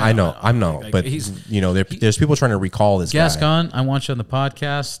 I know. Like, but there's people trying to recall this Gascon, guy. I want you on the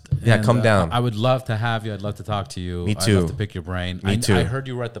podcast. Yeah, come down. I would love to have you. I'd love to talk to you. Me too. I'd love to pick your brain. Me too. I heard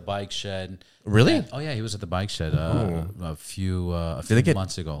you were at the bike shed. Really? Oh yeah, he was at the bike shed a few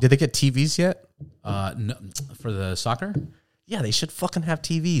months ago. Did they get TVs yet? No, for the soccer. Yeah, they should fucking have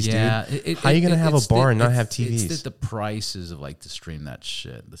TVs, dude. How are you going to have a bar and not have TVs? It's the prices of like to stream that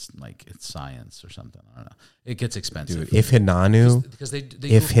shit. This like it's science or something. I don't know. It gets expensive. Dude, if Hinanu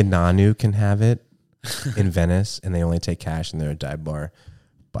Hinanu can have it in Venice and they only take cash and they're a dive bar,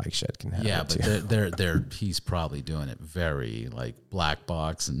 Bike Shed can have it. Yeah, but they're he's probably doing it very like black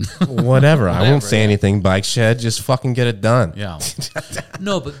box and whatever. I won't say anything. Bike Shed, just fucking get it done. Yeah.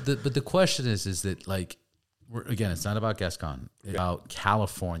 No, but the question is that like. Again, it's not about Gascon. It's about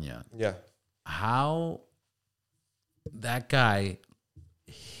California. Yeah. How that guy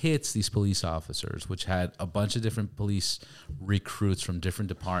hits these police officers, which had a bunch of different police recruits from different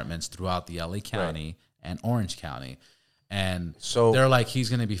departments throughout the LA County and Orange County. And so they're like, he's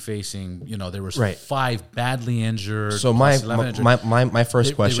going to be facing, there was 5 badly injured. So my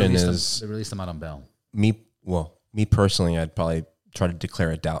first question is... They released him out on bail. Me personally, I'd probably try to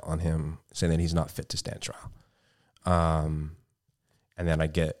declare a doubt on him, saying that he's not fit to stand trial. And then I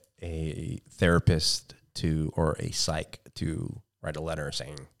get a therapist or a psych to write a letter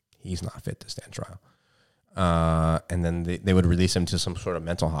saying he's not fit to stand trial. And then they would release him to some sort of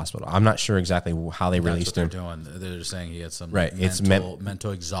mental hospital. I'm not sure exactly how they released him. They're saying he had some mental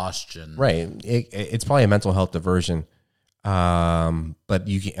exhaustion. Right. It's probably a mental health diversion. But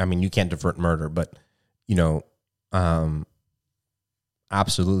you can't divert murder, but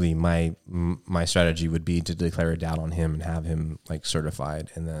absolutely, my strategy would be to declare a doubt on him and have him like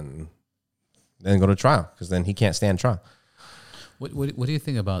certified, and then go to trial because then he can't stand trial. What do you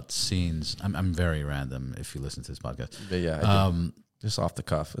think about scenes? I'm very random if you listen to this podcast. But yeah, just off the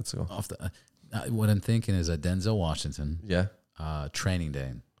cuff. Let's go. What I'm thinking is a Denzel Washington. Yeah. Training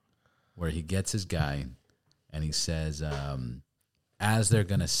Day, where he gets his guy, and he says, as they're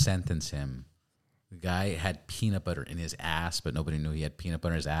gonna sentence him. The guy had peanut butter in his ass, but nobody knew he had peanut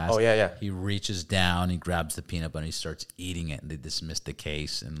butter in his ass. Oh, yeah. He reaches down, he grabs the peanut butter, he starts eating it, and they dismissed the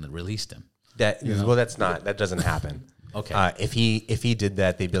case and released him. That doesn't happen. Okay. If he did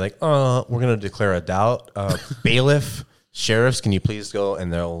that, they'd be like, we're going to declare a doubt. Bailiff, sheriffs, can you please go?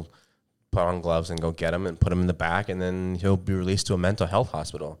 And they'll put on gloves and go get him and put him in the back, and then he'll be released to a mental health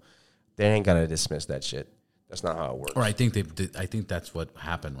hospital. They ain't gonna dismiss that shit. That's not how it works. Or I think I think that's what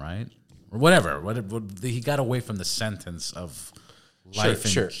happened, right? Or whatever. He got away from the sentence of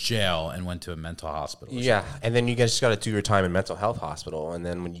life in jail and went to a mental hospital. Yeah, and then you guys just got to do your time in mental health hospital, and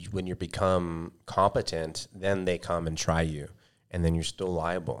then when you become competent, then they come and try you, and then you're still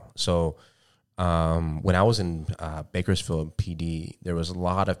liable. So when I was in Bakersfield PD, there was a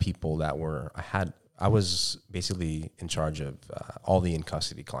lot of people that I was basically in charge of all the in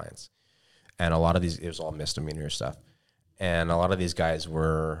custody clients, and a lot of these, it was all misdemeanor stuff, and a lot of these guys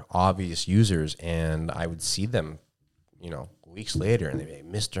were obvious users, and I would see them, weeks later, and they'd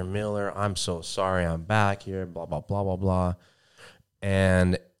be, Mr. Miller, I'm so sorry, I'm back here, blah, blah, blah, blah, blah.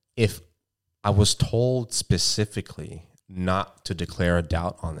 And if I was told specifically not to declare a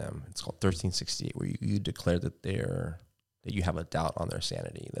doubt on them, it's called 1368, where you declare that you have a doubt on their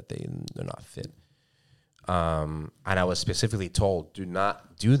sanity, that they're not fit. And I was specifically told, do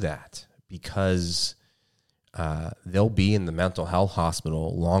not do that, because they'll be in the mental health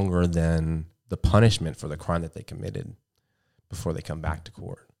hospital longer than the punishment for the crime that they committed before they come back to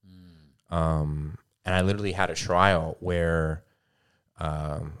court. And I literally had a trial where,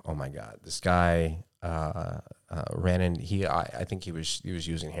 oh my God, this guy ran in. I think he was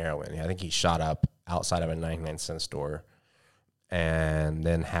using heroin. I think he shot up outside of a 99-cent store, and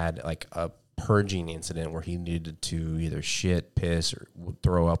then had like a purging incident where he needed to either shit, piss, or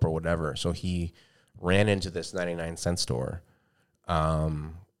throw up or whatever. So he ran into this 99-cent store,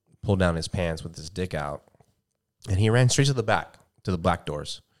 pulled down his pants with his dick out, and he ran straight to the back, to the black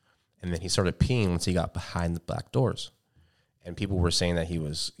doors. And then he started peeing once he got behind the black doors. And people were saying that he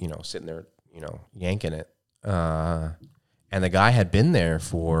was, sitting there, yanking it. And the guy had been there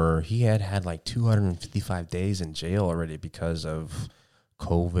he had like 255 days in jail already because of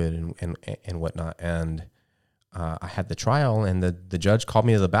COVID and whatnot. And I had the trial, and the judge called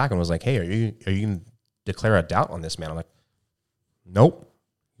me to the back and was like, hey, are you going to declare a doubt on this man? I'm like, nope.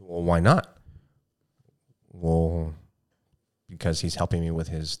 Well, why not? Well, because he's helping me with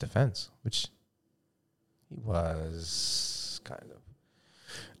his defense, which he was kind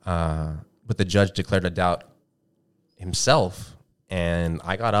of. But the judge declared a doubt himself, and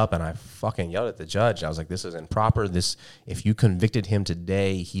I got up and I fucking yelled at the judge. I was like, this is improper. If you convicted him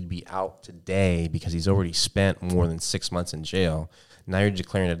today, he'd be out today because he's already spent more than 6 months in jail. Now you're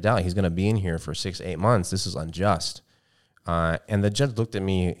declaring a doubt. He's going to be in here for 6-8 months. This is unjust. And the judge looked at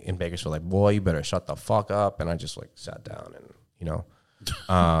me in Bakersfield like, boy, you better shut the fuck up. And I just like sat down and, what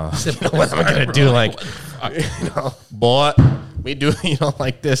am I going to do? Like, boy, we do,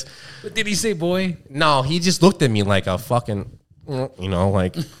 like this. But did he say boy? No, he just looked at me like a fucking, like, and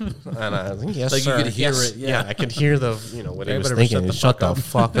I was like, yes, like sir. You could hear yes. it. Yeah, I could hear what he was thinking. Shut the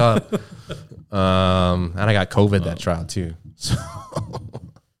fuck up. And I got COVID that trial too. So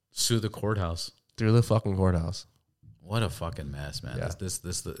sue the courthouse. Through the fucking courthouse. What a fucking mess, man. Yeah.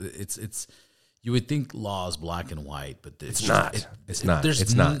 It's you would think law is black and white, but it's not. It's not.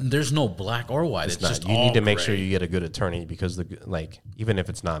 There's no black or white. It's just you need to make sure you get a good attorney, because even if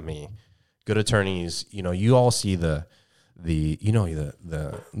it's not me, good attorneys, you all see the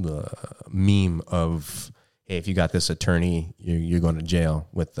meme of, hey, if you got this attorney, you're going to jail,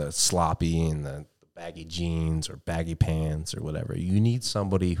 with the sloppy and the baggy jeans or baggy pants or whatever. You need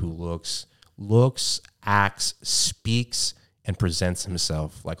somebody who looks, acts, speaks, and presents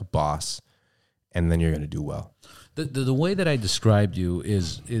himself like a boss, and then you're going to do well. The way that I described you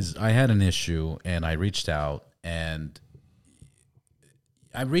is I had an issue, and I reached out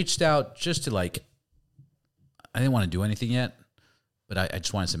just to, like, I didn't want to do anything yet, but I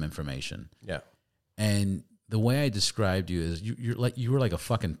just wanted some information. Yeah. And the way I described you is you were like a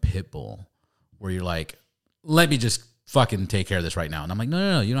fucking pit bull, where you're like, let me just fucking take care of this right now. And I'm like,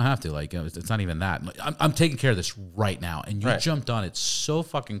 no, you don't have to. Like, it's not even that. I'm taking care of this right now. And you jumped on it so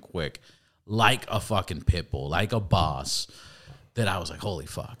fucking quick, like a fucking pit bull, like a boss, that I was like, holy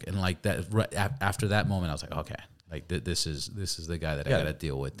fuck. And like that, after that moment, I was like, okay, like this is the guy that I got to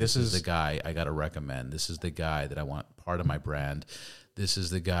deal with. This is the guy I got to recommend. This is the guy that I want part of my brand. This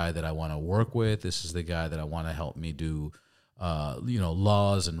is the guy that I want to work with. This is the guy that I want to help me do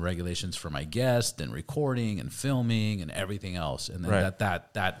laws and regulations for my guests, and recording and filming and everything else. And then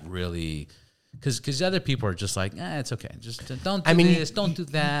that really, because other people are just like, it's okay. Just don't do this, don't do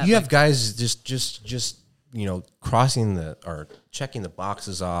that. You have guys just crossing or checking the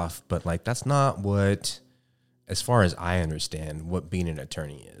boxes off, but like, that's not what, as far as I understand, what being an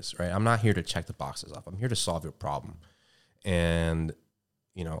attorney is, right? I'm not here to check the boxes off. I'm here to solve your problem. And,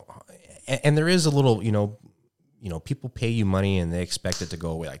 and there is a little, people pay you money and they expect it to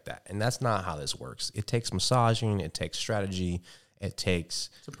go away like that. And that's not how this works. It takes massaging. It takes strategy. It takes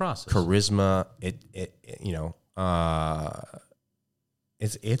It's a process. Charisma.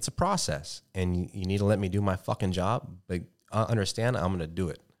 It's a process, and you need to let me do my fucking job. But understand, I'm going to do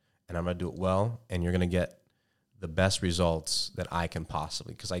it, and I'm going to do it well, and you're going to get the best results that I can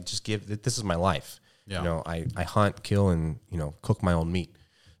possibly, because this is my life. Yeah. I hunt, kill, and, cook my own meat.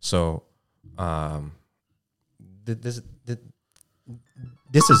 So, this is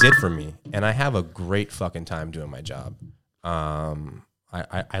it for me, and I have a great fucking time doing my job.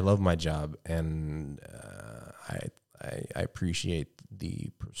 I love my job, and I appreciate the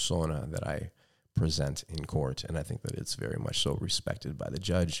persona that I present in court, and I think that it's very much so respected by the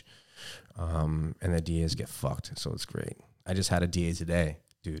judge. And the DAs get fucked, so it's great. I just had a DA today,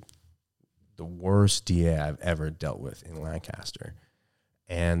 dude. The worst DA I've ever dealt with in Lancaster,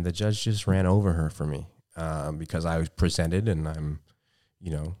 and the judge just ran over her for me because I was presented, and I'm,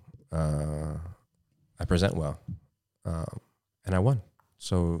 I present well, and I won.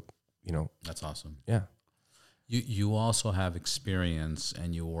 So, that's awesome. Yeah. You also have experience,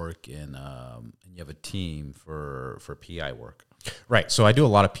 and you work in and you have a team for PI work. Right. So I do a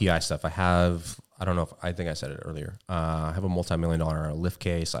lot of PI stuff. I think I said it earlier. I have a multi-million-dollar lift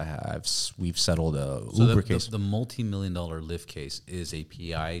case. We've settled a Uber case. The multi-million-dollar lift case is a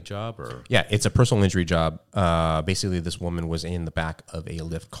PI job, or? Yeah, it's a personal injury job. Basically, this woman was in the back of a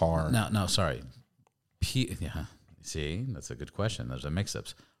lift car. No, sorry. Yeah. See, that's a good question. There's a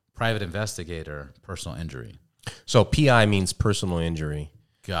mix-ups. Private investigator, personal injury. So PI means personal injury.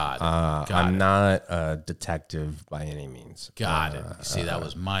 Got it. I'm not a detective by any means. Got it. See, that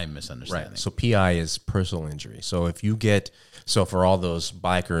was my misunderstanding. Right. So PI is personal injury. So for all those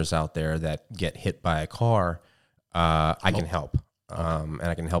bikers out there that get hit by a car, I can help. And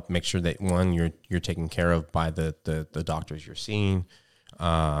I can help make sure that, one, you're taken care of by the doctors you're seeing.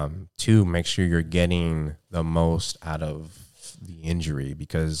 Two, make sure you're getting the most out of the injury,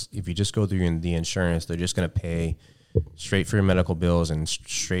 because if you just go through the insurance, they're just going to pay straight for your medical bills and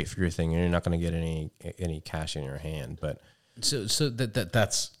straight for your thing, and you're not going to get any cash in your hand. But so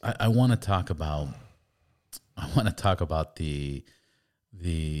that's I want to talk about the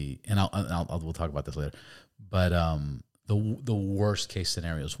and we'll talk about this later. But the worst case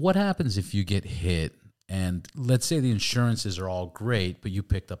scenarios. What happens if you get hit, and let's say the insurances are all great, but you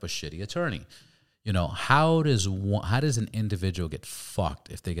picked up a shitty attorney? How does an individual get fucked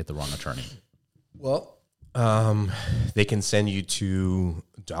if they get the wrong attorney? Well, they can send you to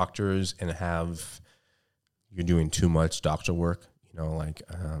doctors and have you're doing too much doctor work.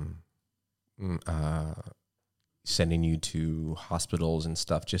 Sending you to hospitals and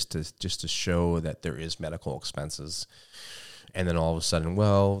stuff just to show that there is medical expenses, and then all of a sudden,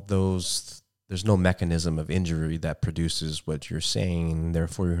 there's no mechanism of injury that produces what you're saying.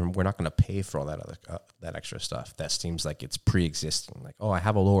 Therefore, we're not going to pay for all that extra stuff. That seems like it's pre-existing. Like, I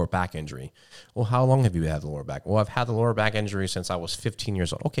have a lower back injury. Well, how long have you had the lower back? Well, I've had the lower back injury since I was 15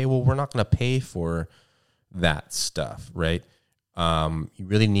 years old. Okay, well, we're not going to pay for that stuff, right? You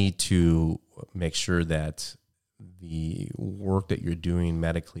really need to make sure that the work that you're doing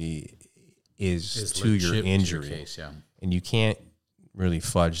medically is to your injury. To your case, yeah. And you can't really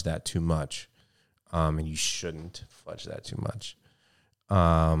fudge that too much. And you shouldn't fudge that too much.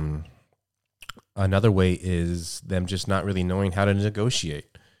 Another way is them just not really knowing how to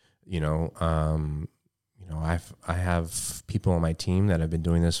negotiate. I have people on my team that have been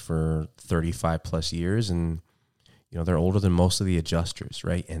doing this for 35 plus years, and they're older than most of the adjusters,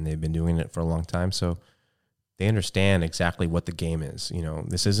 right? And they've been doing it for a long time, so they understand exactly what the game is.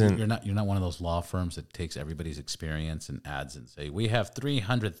 This isn't. You're not one of those law firms that takes everybody's experience and adds and say we have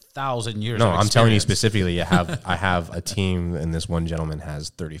 300,000 years. No, I'm telling you specifically. I have a team, and this one gentleman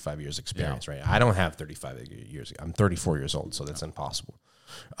has 35 years experience. Yeah. Right? I don't have 35 years. I'm 34 years old, so that's impossible.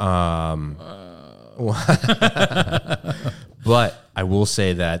 But I will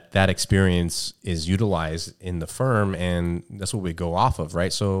say that experience is utilized in the firm, and that's what we go off of,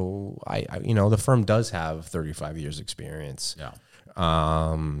 right? So I the firm does have 35 years experience. Yeah.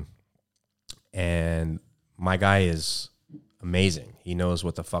 And my guy is amazing. He knows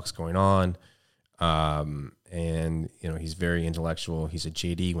what the fuck's going on. And he's very intellectual. He's a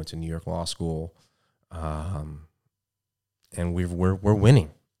JD, went to New York Law School. And we're winning.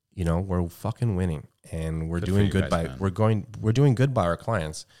 We're fucking winning, and we're doing good we're doing good by our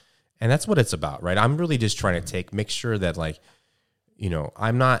clients, and that's what it's about, right? I'm really just trying to make sure that,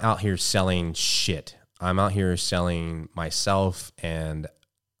 I'm not out here selling shit. I'm out here selling myself, and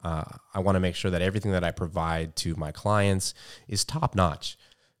I want to make sure that everything that I provide to my clients is top notch,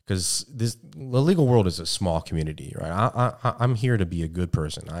 because the legal world is a small community, right? I'm here to be a good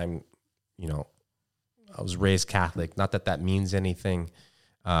person. I was raised Catholic. Not that means anything,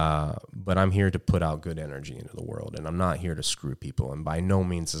 but I'm here to put out good energy into the world, and I'm not here to screw people. And by no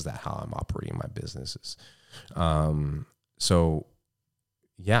means is that how I'm operating my businesses. So,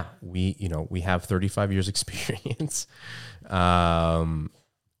 yeah, we have 35 years experience, and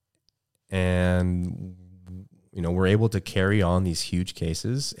we're able to carry on these huge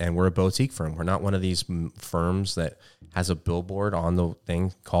cases, and we're a boutique firm. We're not one of these firms that has a billboard on the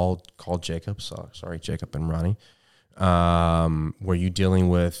thing called Jacob. So, sorry, Jacob and Ronnie. Where you're dealing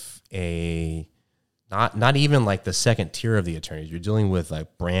with not even like the second tier of the attorneys. You're dealing with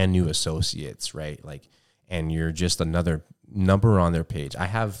like brand new associates, right? Like, and you're just another number on their page. I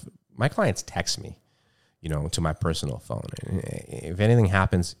have my clients text me, to my personal phone. And if anything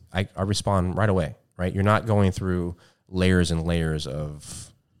happens, I respond right away. Right? You're not going through layers and layers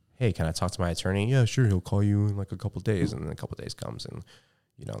of, hey, can I talk to my attorney? Yeah, sure. He'll call you in like a couple of days, and then a couple of days comes, and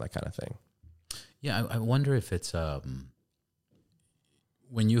that kind of thing. Yeah, I wonder if it's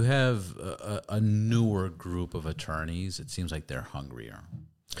when you have a newer group of attorneys, it seems like they're hungrier.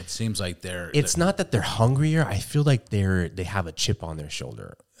 It seems like It's not that they're hungrier. I feel like they have a chip on their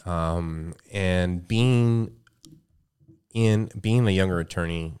shoulder, and being a younger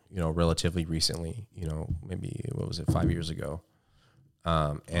attorney, relatively recently, maybe, 5 years ago.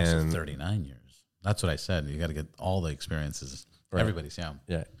 And 39 years. That's what I said. You got to get all the experiences. Right. Everybody's, yeah.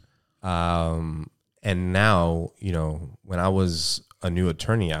 Yeah. And now, when I was a new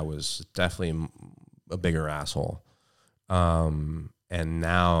attorney, I was definitely a bigger asshole. And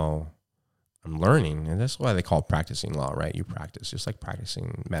now I'm learning, and that's why they call practicing law, right? You practice just like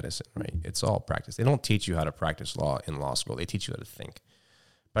practicing medicine, right? It's all practice. They don't teach you how to practice law in law school. They teach you how to think.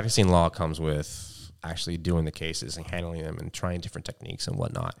 Practicing law comes with actually doing the cases and handling them and trying different techniques and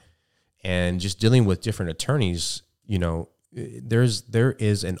whatnot. And just dealing with different attorneys, there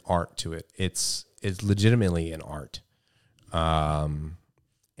is an art to it. It's legitimately an art. And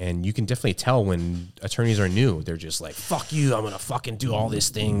you can definitely tell when attorneys are new. They're just like, fuck you, I'm going to fucking do all these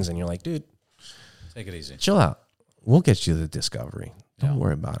things. And you're like, dude, take it easy. Chill out. We'll get you the discovery. Don't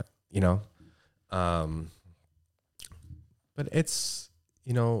worry about it, But it's,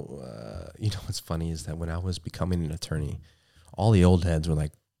 what's funny is that when I was becoming an attorney, all the old heads were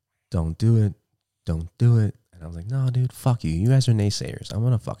like, don't do it. Don't do it. And I was like, no, dude, fuck you. You guys are naysayers. I'm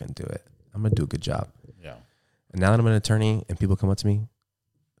going to fucking do it. I'm going to do a good job. Yeah. And now that I'm an attorney and people come up to me,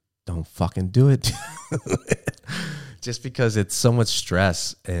 don't fucking do it. Just because it's so much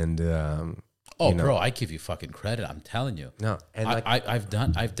stress and bro, I give you fucking credit. I'm telling you. No, and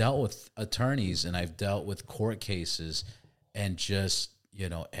I've dealt with attorneys and I've dealt with court cases, and just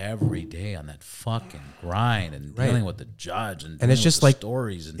every day on that fucking grind and dealing with the judge and it's just like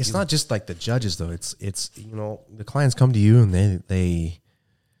stories. And it's not just like the judges though. It's the clients come to you and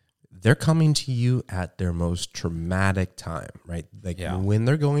they're coming to you at their most traumatic time, right? Like when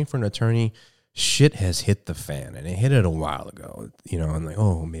they're going for an attorney, shit has hit the fan, and it hit it a while ago, and like,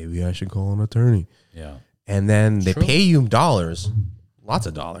 oh, maybe I should call an attorney. Yeah. And then they pay you dollars, lots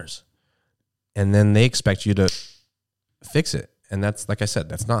of dollars, and then they expect you to fix it. And that's, like I said,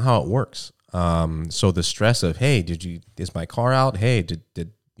 that's not how it works. So the stress of, hey, is my car out? Hey, did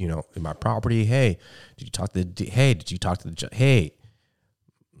in my property? Hey, did you talk to the judge? Hey,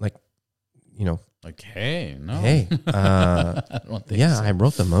 hey, no. Hey, I don't think so. I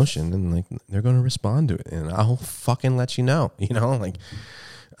wrote the motion, and like they're going to respond to it, and I'll fucking let you know,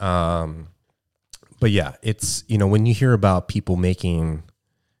 but yeah, it's, when you hear about people making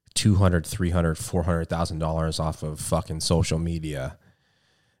 $200,000, $300,000, $400,000 off of fucking social media,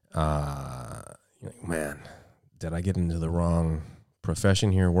 you're like, man, did I get into the wrong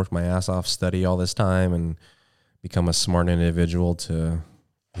profession here? Work my ass off, study all this time, and become a smart individual to,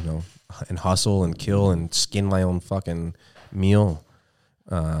 and hustle and kill and skin my own fucking meal.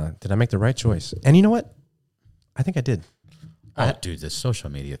 Did I make the right choice? And you know what? I think I did. Dude, the social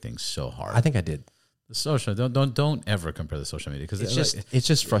media thing's so hard. I think I did. The social don't ever compare the social media, because it's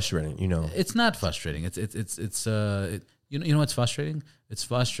just frustrating. It's not frustrating. It's what's frustrating? It's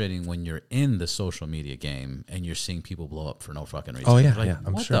frustrating when you're in the social media game and you're seeing people blow up for no fucking reason. Oh yeah, like, yeah.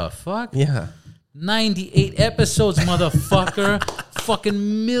 I'm what sure. the fuck? Yeah. 98 episodes, motherfucker.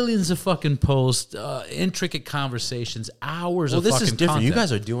 Fucking millions of fucking posts, intricate conversations, hours of fucking content. Well, this is different. Content. You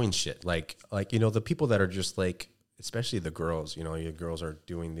guys are doing shit. Like the people that are just like, especially the girls, your girls are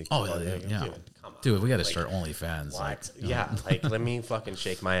doing the... Oh, yeah. Dude, we got to start OnlyFans. Like, let me fucking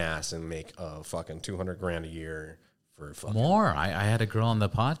shake my ass and make fucking $200,000 a year for fucking... More. I had a girl on the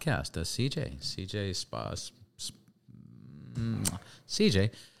podcast, CJ Spas.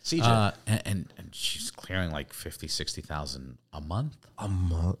 CJ. CJ. And she's clearing like 50, 60,000 a month. A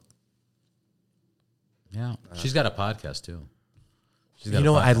month. Yeah. She's got a podcast too. You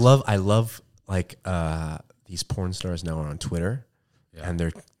know, I love like these porn stars now are on Twitter, and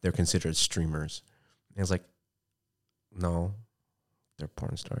they're considered streamers. And it's like, no, they're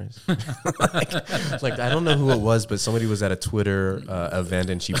porn stars. like I don't know who it was, but somebody was at a Twitter event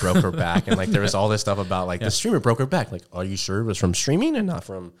and she broke her back, and like there was all this stuff about like the streamer broke her back. Like, are you sure it was from streaming and not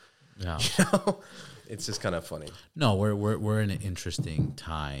from? Yeah. You know? It's just kind of funny. No, we're in an interesting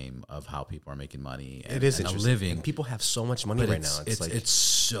time of how people are making money. And, it is and interesting. living. And people have so much money right now. It's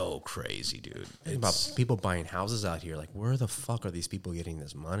so crazy, dude. Think about people buying houses out here. Like, where the fuck are these people getting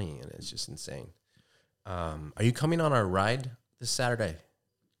this money? And it's just insane. Are you coming on our ride this Saturday?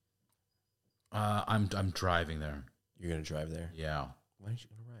 I'm driving there. You're gonna drive there? Yeah. Why aren't you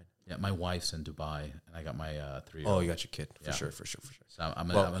gonna ride? Yeah, my wife's in Dubai, and I got my 3-year-old. Oh, you got your kid for sure. So I'm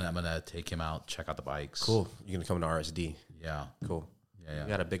gonna take him out, check out the bikes. Cool. You're gonna come to RSD. Yeah. Cool. Yeah. You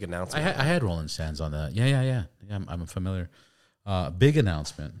got a big announcement. I had Rolling Sands on that. Yeah. I'm familiar. Big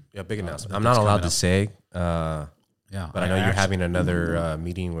announcement. Yeah, big announcement. I'm not allowed to say. Yeah, but I know you're having another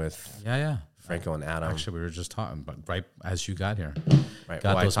meeting with. Yeah. Franco and Adam. Actually, we were just talking, but right as you got here, right.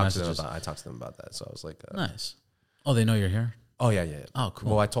 Got those I messages. talked to them about that, so I was like, nice. Oh, they know you're here. Oh yeah. Oh,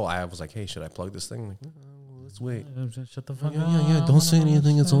 cool. Well, I was like, hey, should I plug this thing? Like, let's wait. Shut the fuck up. Yeah. Don't say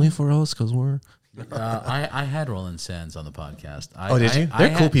anything. It's only for us because we're. I had Rolling Sands on the podcast. Did you?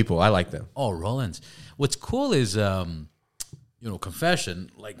 They're cool people. I like them. Oh, Rollins. What's cool is,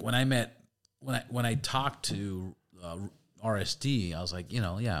 confession. Like when I talked to RSD, I was like,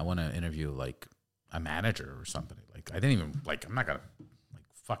 I want to interview like a manager or something. Like I didn't even I'm not gonna like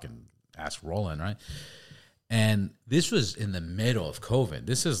fucking ask Roland, right? And this was in the middle of COVID.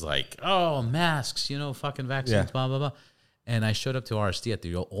 This is like, masks, fucking vaccines, blah blah blah. And I showed up to RSD at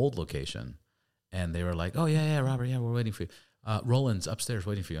the old location, and they were like, "Oh yeah, Robert, yeah, we're waiting for you. Roland's upstairs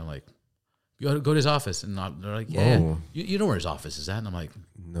waiting for you." I'm like, "Go to his office," and they're like, "Yeah, you know where his office is at?" And I'm like,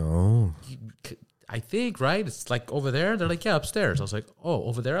 "No." I think, right? It's like over there. They're like, yeah, upstairs. I was like, oh,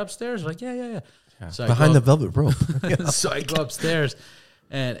 over there upstairs? They're like, yeah. So behind the velvet rope. So I go upstairs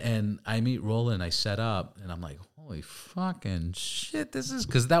and I meet Roland. I set up and I'm like, holy fucking shit, this is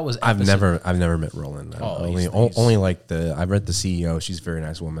because that was I've never met Roland. Only like I've read the CEO. She's a very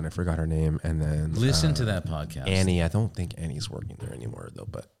nice woman. I forgot her name. And then listen to that podcast. Annie. I don't think Annie's working there anymore though,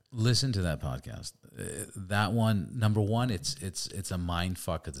 but listen to that podcast. That one, number one, it's a mind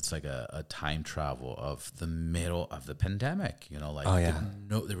fuck because it's like a time travel of the middle of the pandemic.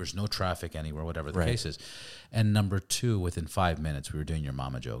 There was no traffic anywhere, whatever the case is. And number two, within 5 minutes, we were doing your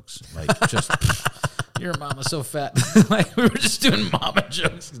mama jokes, like just your mama's so fat. Like we were just doing mama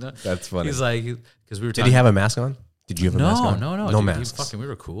jokes. That's funny. He's like, because we were. Did he have a mask on? Did you have a mask on? No dude, masks. We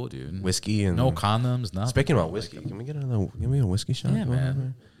were cool, dude. Whiskey and no condoms. Nothing. Speaking about whiskey, can we get a whiskey shot? Yeah,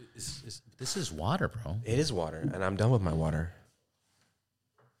 man. This is water, bro. It is water, and I'm done with my water.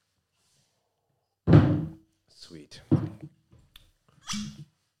 Sweet.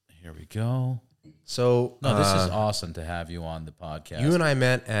 Here we go. So, this is awesome to have you on the podcast. You and I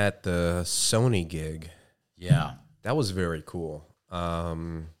met at the Sony gig. Yeah. That was very cool.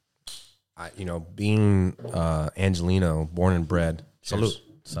 Being Angelino, born and bred. Cheers.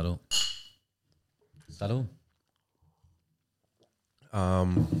 Salud.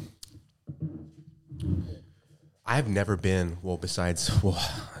 I've never been, let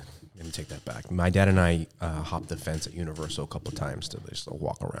me take that back. My dad and I hopped the fence at Universal a couple of times to just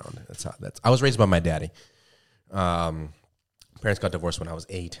walk around. I was raised by my daddy. Parents got divorced when I was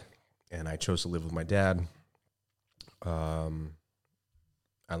 8, and I chose to live with my dad. I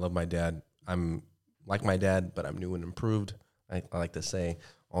love my dad. I'm like my dad, but I'm new and improved. I like to say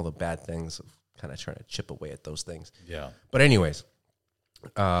all the bad things, kind of trying to chip away at those things. Yeah. But anyways,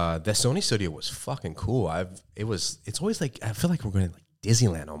 the Sony studio was fucking cool. It's always like, I feel like we're going to like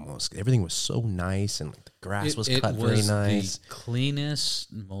Disneyland almost. Everything was so nice, and like the grass was cut very nice. The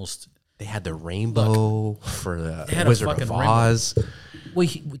cleanest, most. They had the rainbow for the Wizard of Oz. Well,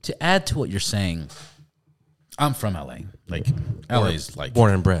 to add to what you're saying, I'm from LA. Like LA's like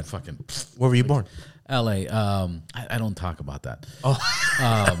born and bred. Fucking. Where were you born? LA. I don't talk about that. Oh.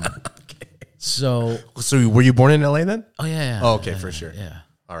 Okay. So were you born in LA then? Oh yeah. Oh, okay, for sure. Yeah.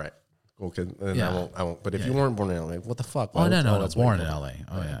 All right. Okay. Then Yeah. I won't. But if you weren't born in LA, what the fuck? Oh no, I was born in LA.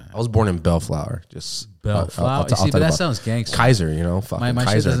 Oh yeah. I was born in Bellflower. Just Bellflower. See, but that sounds gangster. Kaiser, fucking my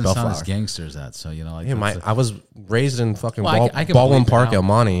Kaiser. shit doesn't Bellflower. sound as gangster as that. So like. Yeah, I was raised in fucking I can Baldwin bleep it Park, out. El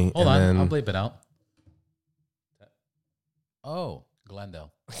Monte. Hold on, then, I'll bleep it out. Oh,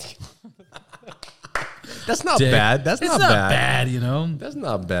 Glendale. That's not bad. That's it's not bad. You know, that's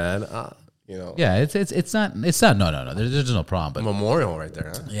not bad. You know, yeah, it's not no. There's no problem. But memorial right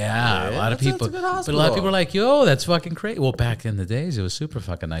there. Huh? yeah, a lot of people. But a lot of people are like, "Yo, that's fucking crazy." Well, back in the days, it was super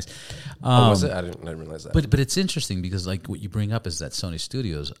fucking nice. Was it? I didn't realize that. But it's interesting because like what you bring up is that Sony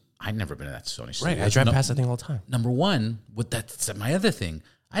Studios. I've never been to that Sony Studios. Right, I drive past that thing all the time. Number one, that's my other thing.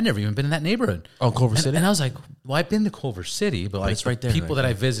 I never even been in that neighborhood. Oh, Culver City? And I was like, well, I've been to Culver City, but like it's right there, people that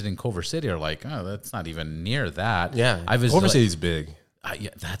I visit in Culver City are like, oh, that's not even near that. Yeah, I visited Culver City's big.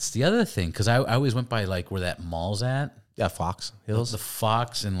 Yeah, that's the other thing because I always went by like where that mall's at. Yeah, Fox Hills, the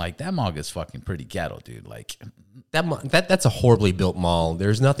Fox, and like that mall gets fucking pretty ghetto, dude. Like that's a horribly built mall.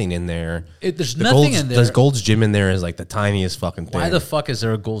 There's nothing in there. There's nothing in there. There's Gold's Gym in there is like the tiniest fucking thing. Why the fuck is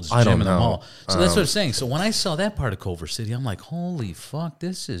there a Gold's Gym in the mall? So that's what I'm saying. So when I saw that part of Culver City, I'm like, holy fuck,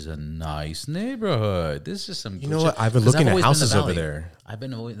 this is a nice neighborhood. This is some. You know what? I've been looking at houses over there. I've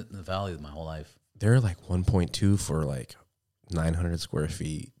been always in the valley my whole life. They're like 1.2 for like 900 square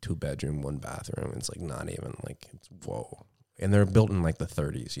feet, 2 bedroom, 1 bathroom. It's like not even like it's whoa. And they're built in like the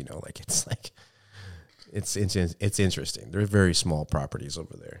 30s. You know, like it's like. It's interesting. They're very small properties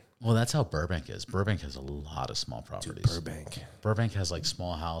over there. Well, that's how Burbank is. Burbank has a lot of small properties. Dude, Burbank has like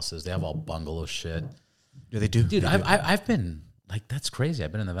small houses. They have all bungalow shit. Yeah, they do. Dude, I've been like that's crazy.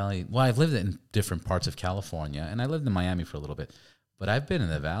 I've been in the valley. Well, I've lived in different parts of California, and I lived in Miami for a little bit. But I've been in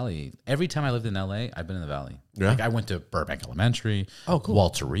the valley. Every time I lived in LA, I've been in the valley. Yeah. Like I went to Burbank Elementary. Oh, cool.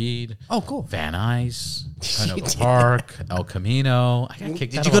 Walter Reed. Oh, cool. Van Nuys. Canoga Park. El Camino. I got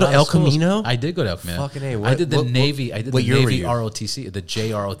kicked out. Did you go to El Camino? I did go to El Camino. Fucking A. I did the Navy. I did what the year were Navy you? ROTC. The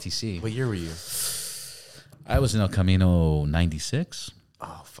JROTC. What year were you? I was in El Camino 96.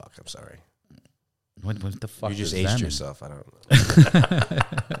 Oh, fuck. I'm sorry. What the fuck? You just does that aged mean? yourself. I don't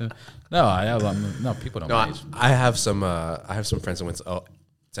know. No, people don't. No, age. I have some friends that went to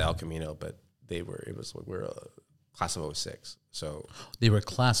El Camino, but we're a class of 06. So they were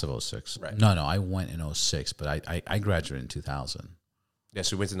class of 06. Right. No, I went in 06, but I graduated in 2000. Yeah,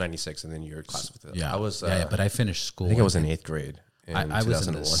 so we went to 96, and then you're class of 2000. Yeah, I was. but I finished school. I think I was in 8th grade. I was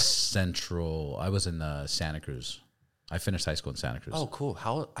in the Central. I was in Santa Cruz. I finished high school in Santa Cruz. Oh, cool.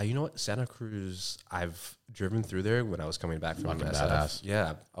 How you know what? Santa Cruz, I've driven through there when I was coming back from Fucking SF. badass.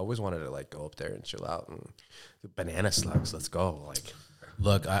 Yeah, I always wanted to like go up there and chill out and banana slugs. Let's go. Like,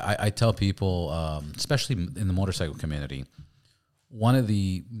 look, I tell people, especially in the motorcycle community, one of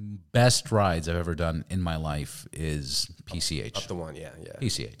the best rides I've ever done in my life is PCH. up the one, yeah.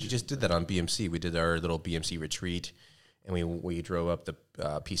 PCH. We just did that on BMC. We did our little BMC retreat, and we drove up the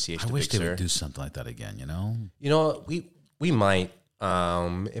PCH. I to wish Big they Sur. would do something like that again. You know. You know, we might.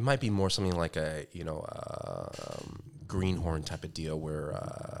 It might be more something like a greenhorn type of deal where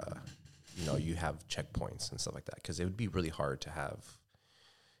you have checkpoints and stuff like that, because it would be really hard to have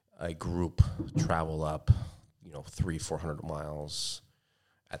a group travel up 300-400 miles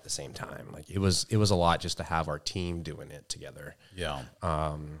at the same time. Like it was a lot just to have our team doing it together. Yeah.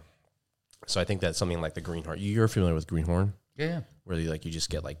 So I think that's something like the greenhorn. You're familiar with greenhorn? Yeah. Where you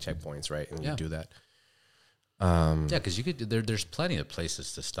just get like checkpoints, right? And you do that. Yeah, because you could. There's plenty of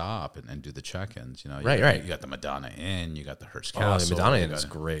places to stop and do the check-ins. You know, Right. You got the Madonna Inn. You got the Hearst Oh, Castle. the Madonna Inn is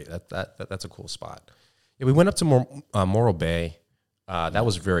great. That's a cool spot. Yeah, we went up to Morro Bay. That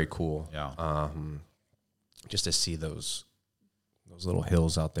was very cool. Yeah. Just to see those little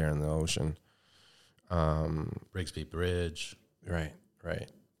hills out there in the ocean. Brigsby Bridge. Right.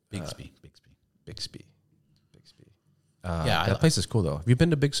 Bixby. Bixby. Yeah, that place is cool though. Have you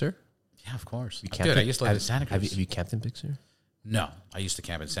been to Big Sur? Yeah, of course. Dude, I used to live in Santa Cruz. Have you camped in Big Sur? No, I used to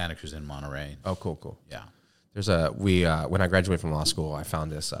camp in Santa Cruz in Monterey. Oh, cool. Yeah. There's when I graduated from law school, I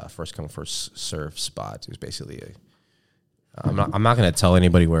found this first come first serve spot. It was basically I'm not going to tell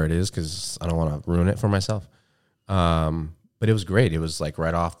anybody where it is because I don't want to ruin it for myself. But it was great. It was like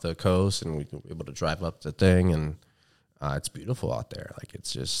right off the coast, and we were able to drive up the thing, and it's beautiful out there. Like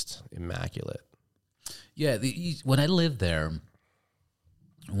it's just immaculate. Yeah, when I lived there,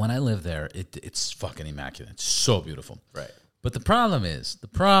 it's fucking immaculate. It's so beautiful. Right. But the problem is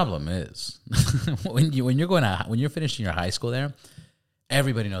when you're finishing your high school there,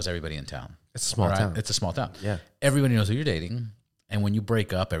 everybody knows everybody in town. It's a small town. It's a small town. Yeah. Everybody knows who you're dating. And when you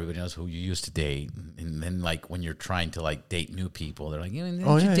break up, everybody knows who you used to date. And then, like, when you're trying to, like, date new people, they're like, did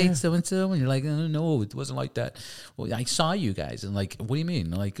you date so-and-so? And you're like, oh, no, it wasn't like that. Well, I saw you guys. And, like, what do you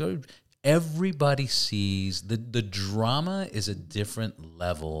mean? Like, everybody sees the drama is a different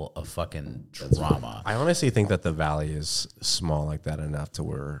level of fucking drama. I honestly think that the valley is small like that enough to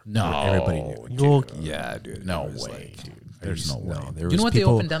where everybody knew. Dude. Yeah, dude. No way, dude. There's no way. There Do you know was what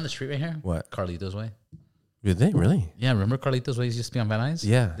people, they opened down the street right here? What? Carlito's Way. Did they really? Yeah, remember Carlitos Ways used to be on Van Nuys?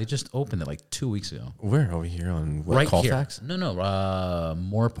 Yeah. They just opened it like 2 weeks ago. Where? Over here on what, Right Colfax? here. No.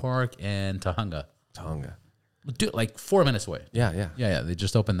 Moore Park and Tahunga. Tahunga. Dude, like 4 minutes away. Yeah. They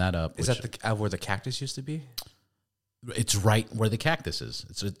just opened that up. Is that the where the cactus used to be? It's right where the cactus is.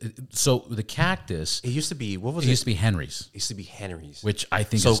 So the cactus. It used to be, what was it? It used to be Henry's. It used to be Henry's. Which I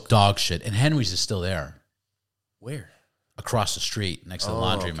think is dog shit. And Henry's is still there. Where? Across the street next to the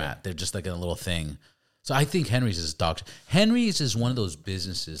laundromat. Okay. They're just like in a little thing. So I think Henry's is dog shit. Henry's is one of those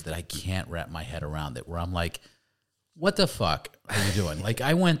businesses that I can't wrap my head around it, where I'm like, what the fuck are you doing? Like,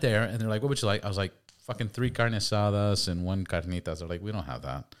 I went there and they're like, what would you like? I was like, fucking 3 carne asadas and 1 carnitas. They're like, we don't have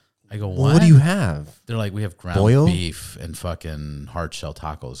that. I go, what do you have? They're like, we have ground beef and fucking hard shell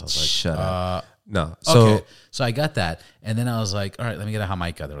tacos. I was like, shut up. No. Okay. So I got that. And then I was like, all right, let me get a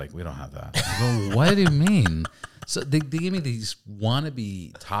Jamaica. They're like, we don't have that. I go, what do you mean? So they gave me these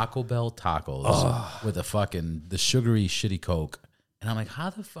wannabe Taco Bell tacos with the sugary shitty Coke. And I'm like, how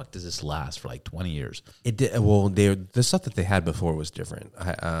the fuck does this last for like 20 years? It did. Well, the stuff that they had before was different.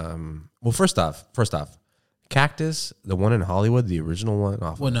 Well, first off, Cactus, the one in Hollywood, the original one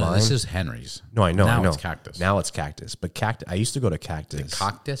off. Well, no, Vine. this is Henry's. No, I know. Now it's Cactus. Now it's Cactus. But Cactus, I used to go to Cactus.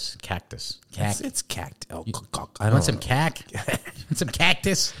 Cactus. It's Cactus. Oh, I want some some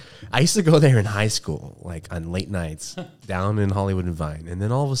cactus. I used to go there in high school, like on late nights, down in Hollywood and Vine, and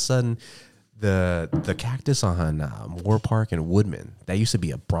then all of a sudden, the Cactus on Moore Park and Woodman, that used to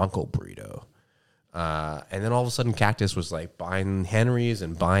be a Bronco burrito. And then all of a sudden, Cactus was like buying Henry's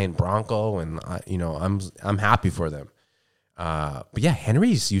and buying Bronco, and I'm happy for them. But yeah,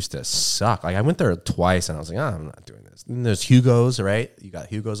 Henry's used to suck. Like I went there twice, and I was like, I'm not doing this. And there's Hugo's, right? You got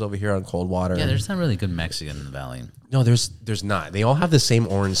Hugo's over here on Coldwater. Yeah, there's not really good Mexican in the Valley. No, there's not. They all have the same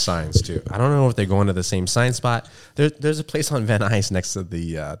orange signs too. I don't know if they're going to the same sign spot. There's a place on Van Nuys next to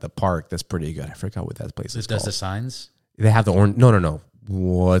the park that's pretty good. I forgot what that place is called. Does the signs? They have the orange. No.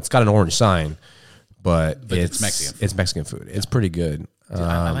 Well, it's got an orange sign. But it's Mexican food. It's Mexican food. Yeah. It's pretty good. Dude,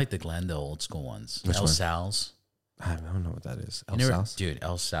 I like the Glendale old school ones. El Sal's. I don't know what that is. El Sal's? Dude,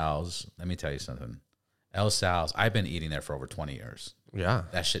 El Sal's. Let me tell you something. El Sal's. I've been eating there for over 20 years. Yeah.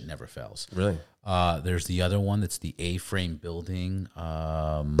 That shit never fails. Really? There's the other one that's the A-frame building.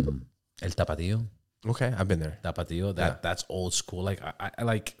 El Tapatío. Okay, I've been there. Tapatío. That's old school. Like, I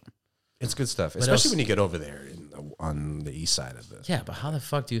like... It's good stuff, especially when you get over there on the east side of this. Yeah, but how the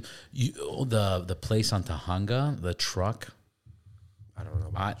fuck do you the place on Tahunga, the truck? I don't know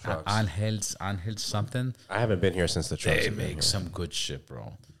about trucks. Angel's something. I haven't been here since the trucks. They make some good shit,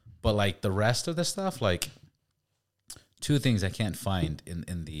 bro. But like the rest of the stuff, like 2 things I can't find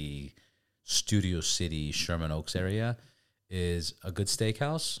in the Studio City, Sherman Oaks area is a good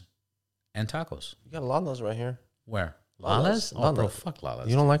steakhouse and tacos. You got Lala's right here. Where? Lala's? Oh, bro, fuck Lala's.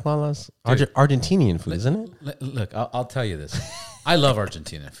 You don't like Lala's? Argentinian food, isn't it? Look, I'll tell you this. I love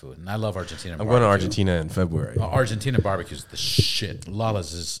Argentinian food, and I love Argentinian barbecue. I'm going to Argentina in February. Argentina barbecue is the shit.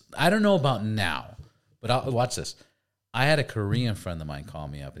 Lala's is... I don't know about now, but watch this. I had a Korean friend of mine call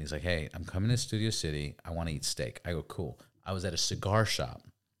me up, and he's like, hey, I'm coming to Studio City. I want to eat steak. I go, cool. I was at a cigar shop.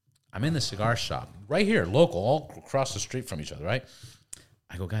 I'm in the cigar shop right here, local, all across the street from each other, right?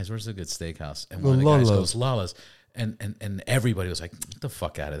 I go, guys, where's a good steakhouse? And one of the guys goes, Lala's. And everybody was like, get the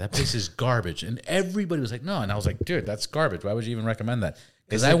fuck out of it. That place is garbage. And everybody was like, no. And I was like, dude, that's garbage. Why would you even recommend that?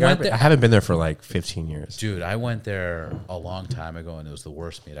 Because I went there. I haven't been there for like 15 years. Dude, I went there a long time ago, and it was the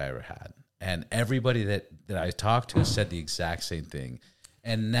worst meat I ever had. And everybody that I talked to said the exact same thing.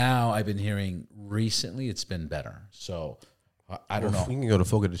 And now I've been hearing recently it's been better. So I don't know. You can go to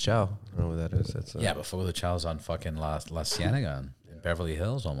Fogo de Chao. I don't know what that is. That's yeah, but Fogo de Chao is on fucking La Cienega in Beverly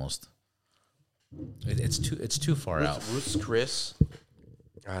Hills almost. It's too far out. Ruth's Chris.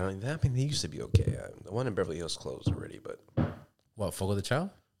 I mean, they used to be okay. The one in Beverly Hills closed already, but what, Fogo de Chao?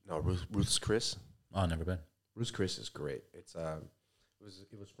 No, Ruth's Chris. Oh, never been. Ruth's Chris is great. It was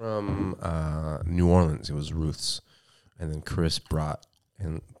from New Orleans. It was Ruth's, and then Chris bought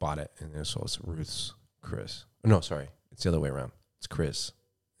it, and so it's Ruth's Chris. No, sorry, it's the other way around. It's Chris,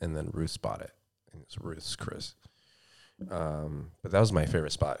 and then Ruth's bought it, and it's Ruth's Chris. But that was my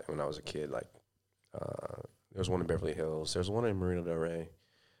favorite spot when I was a kid. Like. There was one in Beverly Hills. There's one in Marina Del Rey.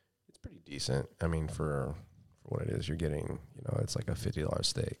 It's pretty decent. I mean, for what it is, you're getting, it's like a $50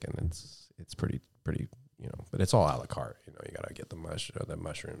 steak, and it's pretty, but it's all a la carte. You gotta get the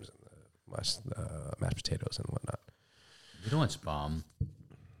mushrooms and the mashed potatoes and whatnot. You know what's bomb?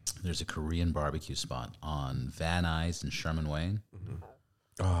 There's a Korean barbecue spot on Van Nuys and Sherman Way. Mm-hmm.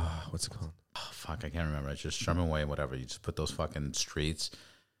 Oh, what's it called? Oh, fuck, I can't remember. It's just Sherman Way, whatever. You just put those fucking streets.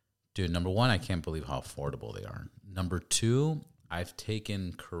 Dude, number 1, I can't believe how affordable they are. Number 2, I've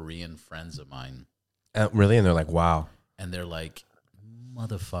taken Korean friends of mine Really? And they're like, wow. And they're like,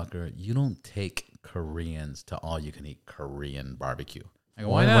 motherfucker, you don't take Koreans to all you can eat Korean barbecue. I go,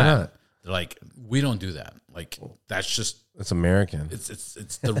 why not? They're like, we don't do that. Like, that's just... It's American.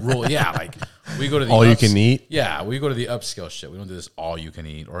 It's the rule. Yeah, like, we go to the... all you can eat? Yeah, we go to the upscale shit. We don't do this all you can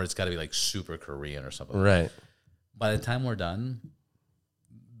eat, or it's got to be, like, super Korean or something. Right. By the time we're done,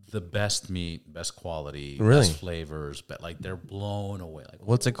 the best meat, best quality, really? Best flavors, but, like, they're blown away. Like,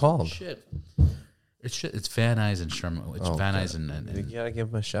 what's it called? Shit. It's Van Nuys and Sherman. It's Van Nuys and you gotta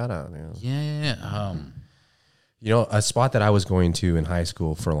give them a shout out. Yeah. You know, a spot that I was going to in high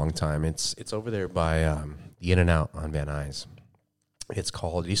school for a long time. It's over there by the In-N-Out on Van Nuys.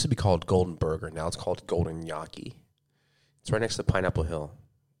 It used to be called Golden Burger. Now it's called Golden Yaki. It's right next to Pineapple Hill,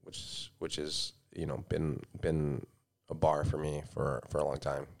 which is been a bar for me for a long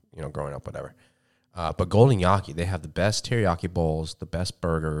time. Growing up, whatever. But Golden Yaki, they have the best teriyaki bowls, the best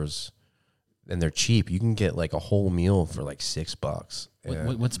burgers. And they're cheap. You can get like a whole meal for like $6.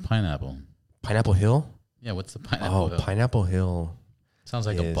 What's Pineapple? Pineapple Hill? Yeah, what's the Pineapple Hill? Pineapple Hill. Sounds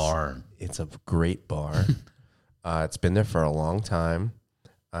like a bar. It's a great bar. It's been there for a long time.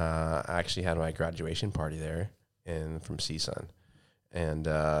 I actually had my graduation party there from CSUN. And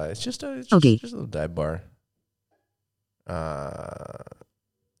it's just a little dive bar.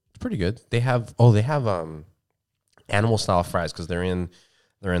 It's pretty good. They have animal style fries because they're in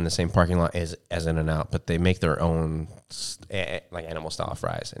the same parking lot as In-N-Out, but they make their own like animal style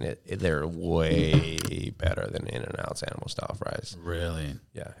fries, and they're way better than In-N-Out's animal style fries. Really?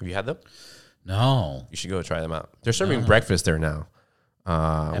 Yeah. Have you had them? No. You should go try them out. They're serving breakfast there now.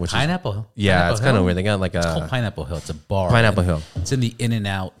 Which Pineapple Hill? Yeah, it's kind of weird. They got like it's called Pineapple Hill. It's a bar. Pineapple Hill. It's in the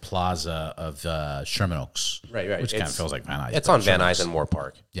In-N-Out Plaza of Sherman Oaks. Right. Which kind of feels like Van Nuys. It's on Van Nuys and Moore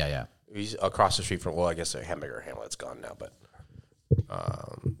Park. Yeah. He's across the street from, I guess Hamburger Hamlet's gone now, but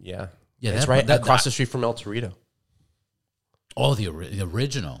yeah, it's right across the street from El Torito. Oh, the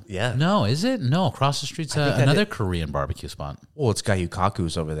original. Yeah. No, is it? No, across the street's another Korean barbecue spot. Well, it's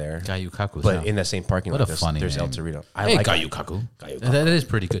Gayukaku's over there. But in that same parking lot, there's name. El Torito. Hey, Gayukaku. That is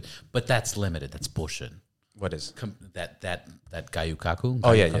pretty good. But that's limited. That's bullshit. What is? That Gayukaku?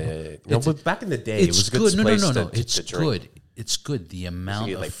 Oh, yeah. No, but back in the day, it was a good place to It's drink. good. It's good. The amount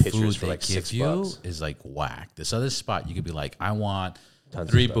of food they like give you $6. is like whack. This other spot, you could be like, I want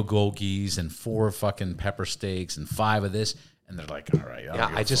Tons 3 bulgogis and 4 fucking pepper steaks and 5 of this. And they're like, all right.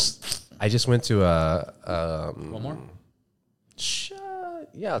 I just went to one more?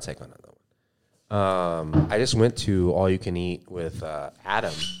 Yeah, I'll take another one. I just went to All You Can Eat with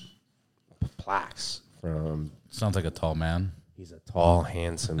Adam Plax from... Sounds like a tall man. He's a tall,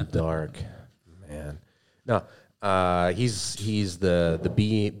 handsome, dark man. No, he's the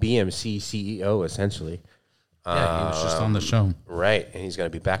BMC CEO, essentially. Yeah, he was just on the show. Right, and he's going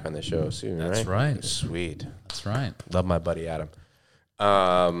to be back on the show soon, That's right. Sweet. That's right. Love my buddy Adam.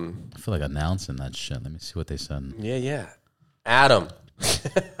 I feel like announcing that shit. Let me see what they said. Yeah. Adam.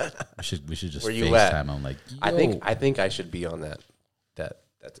 we should just Where you at? FaceTime him. Like, yo. I think I should be on that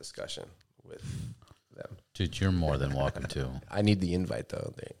discussion with them. Dude, you're more than welcome to. I need the invite,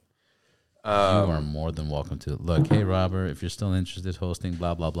 though. You are more than welcome to. Look, hey, Robert, if you're still interested hosting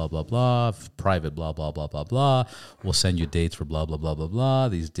blah, blah, blah, blah, blah, private blah, blah, blah, blah, blah, we'll send you dates for blah, blah, blah, blah, blah.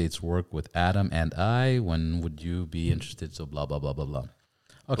 These dates work with Adam and I. When would you be interested? So blah, blah, blah, blah, blah.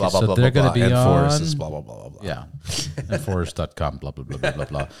 Okay, blah, blah, so blah, they're blah, going to be and on. Forrest is blah, blah, blah, blah, blah. Yeah. And Forrest.com, blah, blah, blah, blah, blah,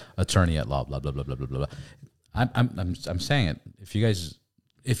 blah. Attorney at law, blah, blah, blah, blah, blah, blah. I'm saying it.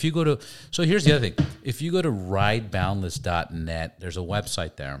 If you go to, so here's the other thing. If you go to rideboundless.net, there's a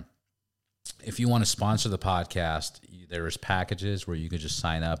website there. If you want to sponsor the podcast, there's packages where you can just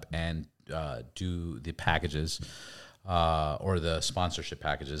sign up and do the packages or the sponsorship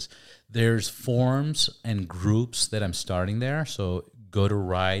packages. There's forums and groups that I'm starting there. So go to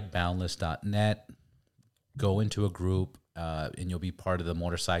rideboundless.net, go into a group, and you'll be part of the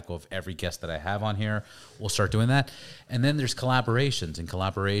motorcycle of every guest that I have on here. We'll start doing that. And then there's collaborations. In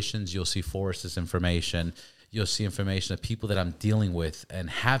collaborations, you'll see Forrest's information. You'll see information of people that I'm dealing with and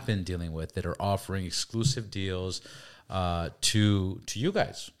have been dealing with that are offering exclusive deals to you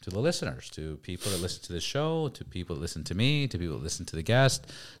guys, to the listeners, to people that listen to the show, to people that listen to me, to people that listen to the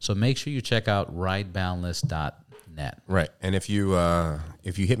guest. So make sure you check out rideboundless.net. Right. And if you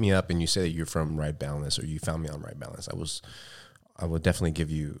hit me up and you say that you're from Ride Boundless or you found me on Ride Boundless, I will definitely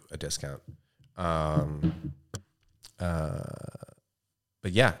give you a discount. But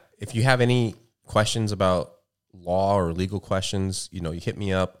yeah, if you have any questions about law or legal questions, you hit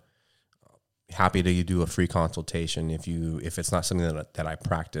me up. Happy to do a free consultation. If it's not something that I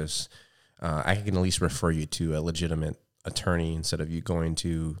practice, I can at least refer you to a legitimate attorney instead of you going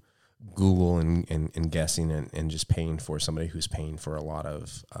to Google and guessing and just paying for somebody who's paying for a lot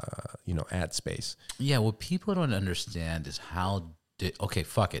of, ad space. Yeah, what people don't understand is okay,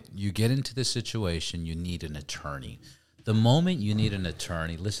 fuck it. You get into this situation, you need an attorney. The moment you need an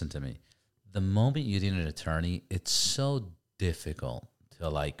attorney, listen to me. The moment you need an attorney, it's so difficult to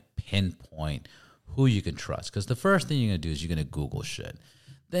like pinpoint who you can trust. Because the first thing you're going to do is you're going to Google shit.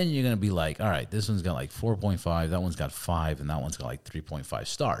 Then you're going to be like, all right, this one's got like 4.5, that one's got 5, and that one's got like 3.5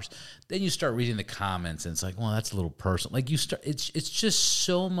 stars. Then you start reading the comments, and it's like, well, that's a little personal. Like it's just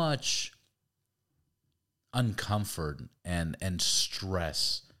so much uncomfort and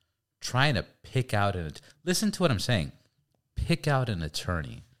stress trying to pick out listen to what I'm saying. Pick out an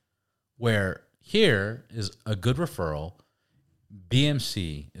attorney. Where here is a good referral,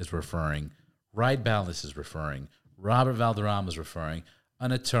 BMC is referring, Ride Boundless is referring, Robert Valderrama is referring,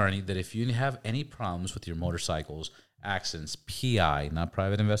 an attorney that if you have any problems with your motorcycles, accidents, PI, not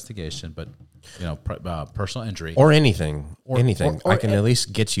private investigation, but personal injury or anything, or I can at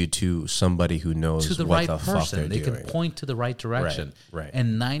least get you to somebody who knows to the what right the person. Fuck they're They doing. can point to the right direction. Right.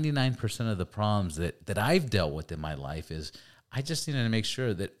 And 99% of the problems that I've dealt with in my life is I just need to make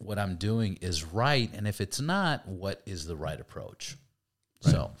sure that what I'm doing is right, and if it's not, what is the right approach?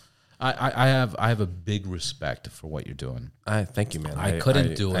 Right. So I have a big respect for what you're doing. Thank you, man. I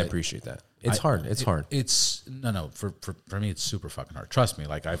couldn't do it. I appreciate that. It's hard. It's hard. It's for me. It's super fucking hard. Trust me.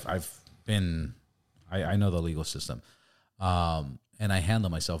 Like I know the legal system, and I handle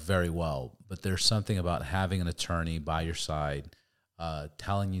myself very well. But there's something about having an attorney by your side,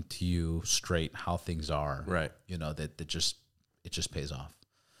 telling you straight how things are. Right. It just pays off.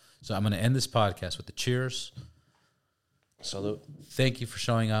 So I'm going to end this podcast with the cheers. Salute. Thank you for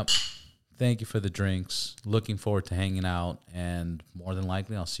showing up. Thank you for the drinks. Looking forward to hanging out. And more than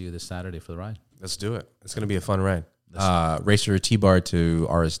likely, I'll see you this Saturday for the ride. Let's do it. It's going to be a fun ride. Racer T-Bar to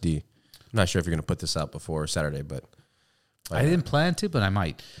RSD. I'm not sure if you're going to put this out before Saturday, but I didn't plan to, but I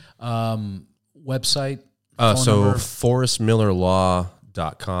might. Website. So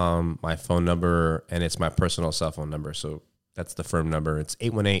forrestmillerlaw.com, my phone number, and it's my personal cell phone number. So that's the firm number. It's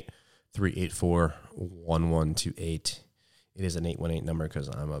 818-384-1128. It is an 818 number because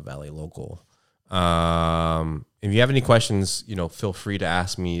I'm a Valley local. If you have any questions, feel free to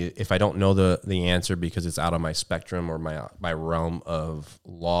ask me. If I don't know the answer because it's out of my spectrum or my realm of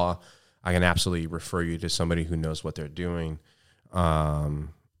law, I can absolutely refer you to somebody who knows what they're doing. And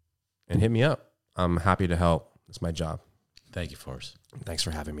hit me up. I'm happy to help. It's my job. Thank you, Forrest. Thanks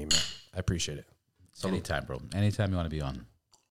for having me, man. I appreciate it. Anytime, bro. Anytime you want to be on.